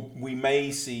 we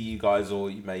may see you guys, or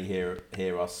you may hear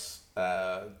us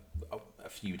a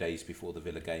few days before the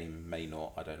Villa game. May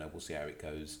not. I don't know. We'll see how it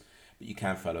goes. But you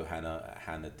can follow Hannah at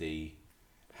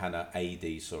Hannah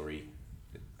AD. Sorry,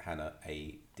 Hannah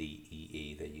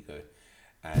ADEE. There you go.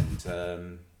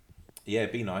 And yeah,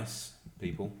 be nice,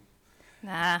 people.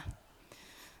 Nah.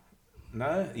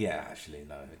 No, yeah, actually,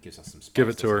 no. It gives us some spice. Give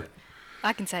it to her.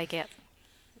 I can take it.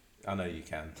 I know you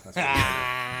can.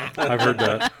 That's what I've heard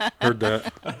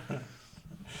that.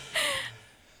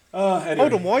 Anyway.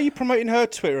 Hold on, why are you promoting her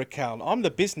Twitter account? I'm the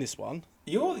business one.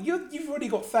 You've already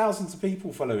got thousands of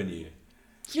people following you.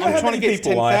 I'm trying to get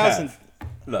to 10,000.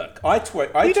 Look, I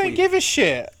You don't give a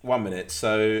shit. 1 minute.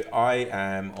 So I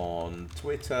am on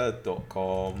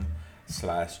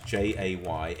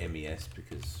twitter.com/JAYMES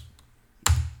because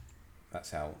that's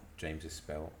how James is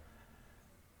spelled.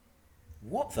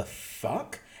 What the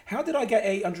fuck? How did I get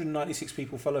 896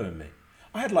 people following me?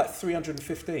 I had like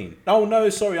 315. Oh no,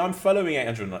 sorry, I'm following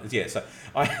 890. Yeah, so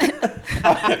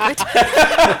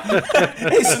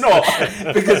it's not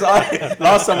because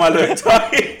last time I looked,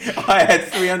 I had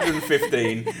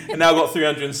 315, and now I've got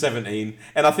 317,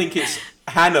 and I think it's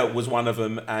Hannah was one of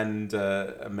them, and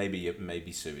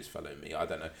maybe Sue is following me. I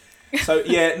don't know. So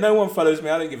yeah, no one follows me.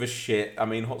 I don't give a shit. I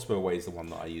mean, Hotspur Way is the one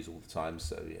that I use all the time.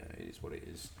 So yeah, it is what it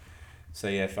is. So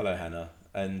yeah, follow Hannah.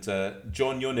 And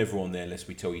John, you're never on there unless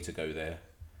we tell you to go there.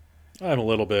 I'm a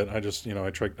little bit. I just, I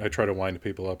try to wind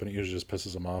people up, and it usually just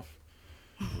pisses them off.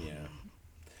 Yeah.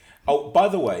 Oh, by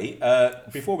the way,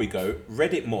 before we go,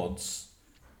 Reddit mods,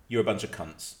 you're a bunch of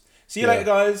cunts. See you later,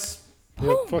 guys.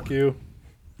 Yep, fuck you.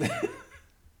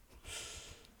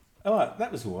 All right,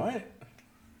 that was all right.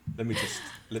 Let me just.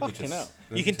 You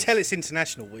can tell it's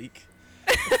International Week.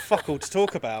 Fuck all to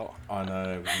talk about. I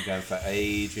know, we've been going for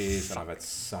ages, and I've had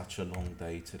such a long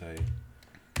day today.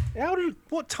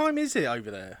 What time is it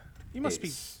over there? You must be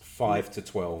 5 to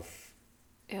 12.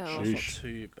 Yeah. That's not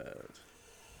too bad.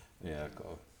 Yeah,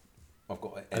 I've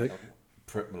got.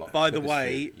 By the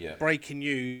way, breaking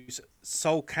news: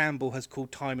 Sol Campbell has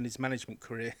called time in his management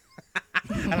career,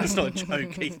 and that's not a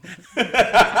joke.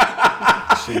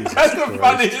 That's the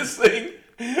funniest thing.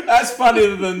 That's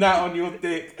funnier than that on your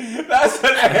dick. That's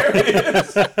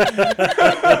hilarious.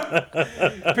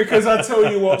 Because I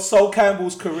tell you what, Sol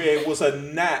Campbell's career was a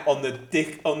gnat on the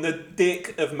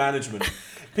dick of management.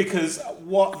 Because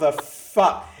what the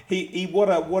fuck,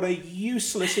 what a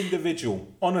useless individual.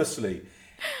 Honestly,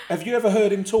 have you ever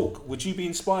heard him talk? Would you be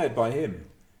inspired by him?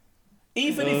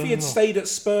 Even if he had stayed at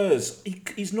Spurs,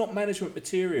 he's not management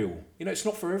material. It's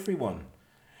not for everyone.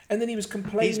 And then he was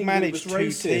complaining. He's managed he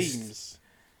was two racist. teams.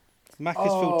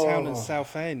 Macclesfield Town and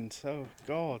Southend. Oh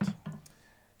God.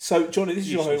 So Johnny, this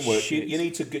is your homework. Shit. You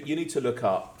need to look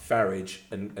up Farage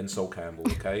and Sol Campbell,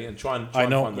 okay? And try and I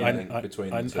know. find the link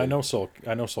between the two. I know Sol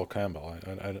Campbell.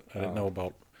 I didn't know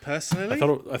about Personally,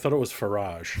 I thought it was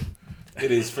Farage.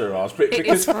 It is Farage, but It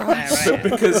is Farage.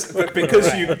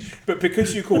 But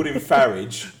because you called him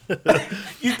Farage,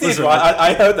 you did, right?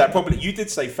 I heard that probably. You did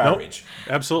say Farage.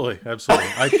 Nope. Absolutely.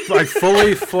 I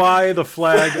fully fly the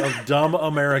flag of dumb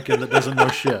American that doesn't know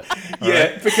shit.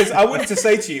 Yeah, because I wanted to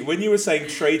say to you, when you were saying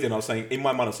trading, I was saying, in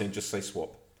my mind, I was saying, just say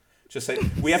swap. Just say,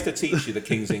 we have to teach you the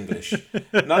King's English.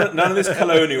 None of this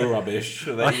colonial rubbish.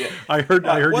 I heard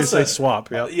you say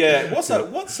swap. Yeah. Yeah. What's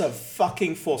a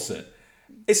fucking faucet?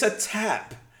 It's a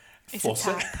tap.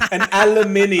 Faucet. And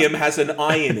aluminium has an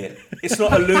eye in it. It's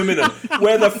not aluminum.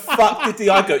 Where the fuck did the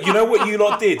eye go? You know what you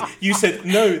lot did? You said,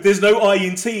 no, there's no eye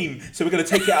in team, so we're going to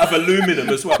take it out of aluminum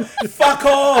as well. Fuck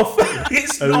off!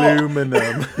 It's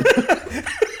aluminum.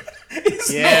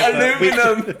 It's not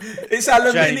aluminum. It's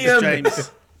aluminium.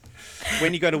 James.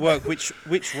 When you go to work, which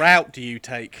route do you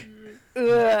take?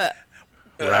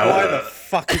 Why the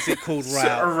fuck is it called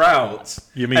route? A route.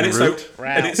 You mean route?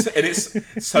 And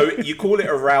it's so you call it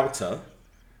a router.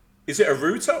 Is it a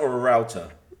router or a router?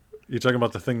 You're talking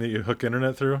about the thing that you hook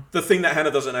internet through? The thing that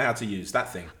Hannah doesn't know how to use.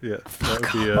 That thing. Yeah. That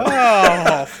would be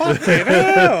oh, fucking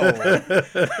hell!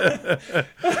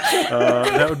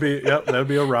 That would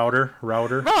be a router.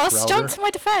 Ross, jump to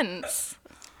my defence.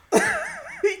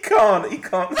 He can't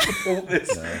support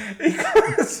this. No. He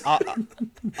can't.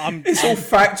 It's all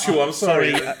factual. I'm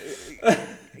sorry.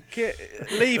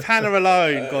 Leave Hannah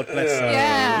alone. God bless her.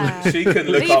 Yeah. She can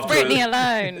look Leave after Brittany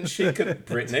alone. She could.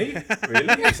 Brittany?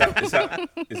 Really? Is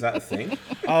that a thing?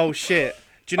 Oh shit!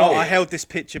 Do you know what? I held this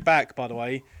picture back, by the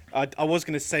way. I was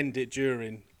going to send it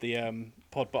during the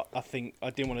pod, but I think I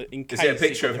didn't want to. In case is it a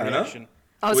picture of Hannah? Reaction.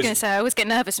 I was going to say, I always get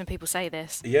nervous when people say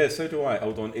this. Yeah, so do I.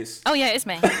 Hold on, it's... Oh, yeah, it's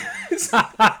me.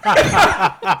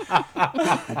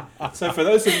 So for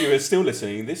those of you who are still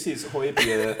listening, this is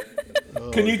Hoybia.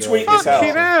 Can you tweet this out?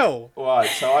 Fucking hell! Right,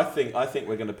 so I think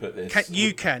we're going to put this...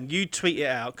 You tweet it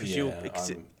out,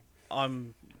 because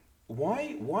I'm...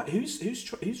 Why?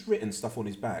 Who's written stuff on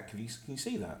his back? Can you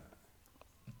see that?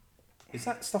 Is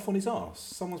that stuff on his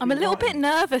arse? I'm a little bit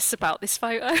nervous about this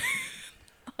photo.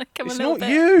 It's not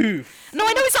you. No,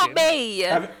 I know it's not me.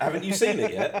 Haven't you seen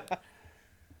it yet?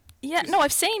 Yeah, no,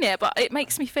 I've seen it, but it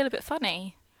makes me feel a bit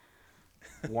funny.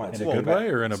 Why? In a good way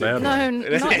or in a bad way? No,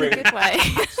 not in a good way.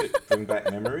 Bring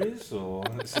back memories, or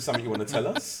is this something you want to tell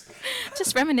us?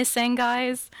 Just reminiscing,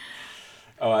 guys.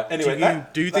 All right. Anyway,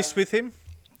 do you do this with him?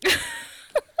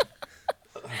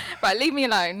 Right, leave me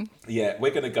alone. Yeah, we're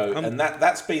gonna go, and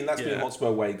that's been Hotspur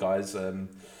Way, guys. That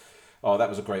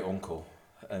was a great encore.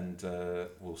 And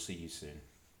we'll see you soon.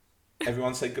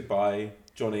 Everyone say goodbye.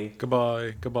 Johnny.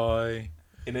 Goodbye.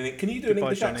 Can you do an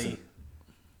English accent?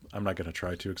 I'm not going to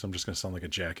try to because I'm just going to sound like a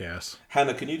jackass.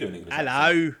 Hannah, can you do an English accent?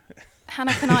 Hello.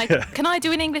 Hannah, can I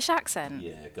do an English accent?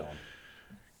 Yeah, go on.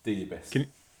 Do your best.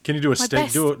 Can you do a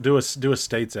state? Do a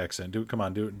state's accent. Do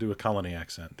a colony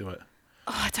accent. Do it.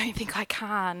 Oh, I don't think I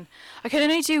can. I can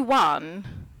only do one,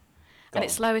 and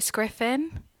it's Lois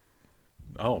Griffin.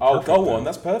 Oh, go on.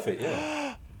 That's perfect.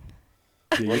 Yeah.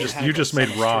 You just made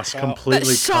Ross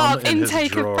completely come in his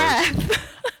drawers. Breath.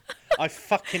 I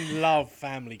fucking love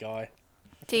Family Guy.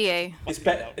 Do you? It's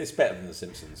better than The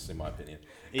Simpsons, in my opinion.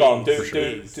 Go on,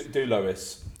 do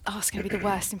Lois. Oh, it's going to be the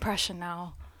worst impression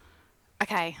now.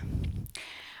 Okay.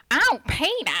 Ow,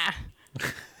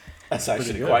 Peter. That's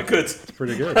actually quite good. It's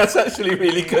pretty good. That's actually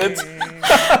really good.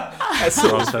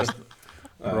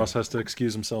 Ross has to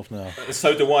excuse himself now.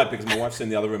 So do I, because my wife's in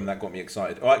the other room and that got me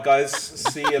excited. All right, guys.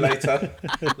 See you later.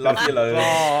 Love you loads.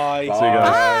 Bye. See you guys.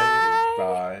 Bye.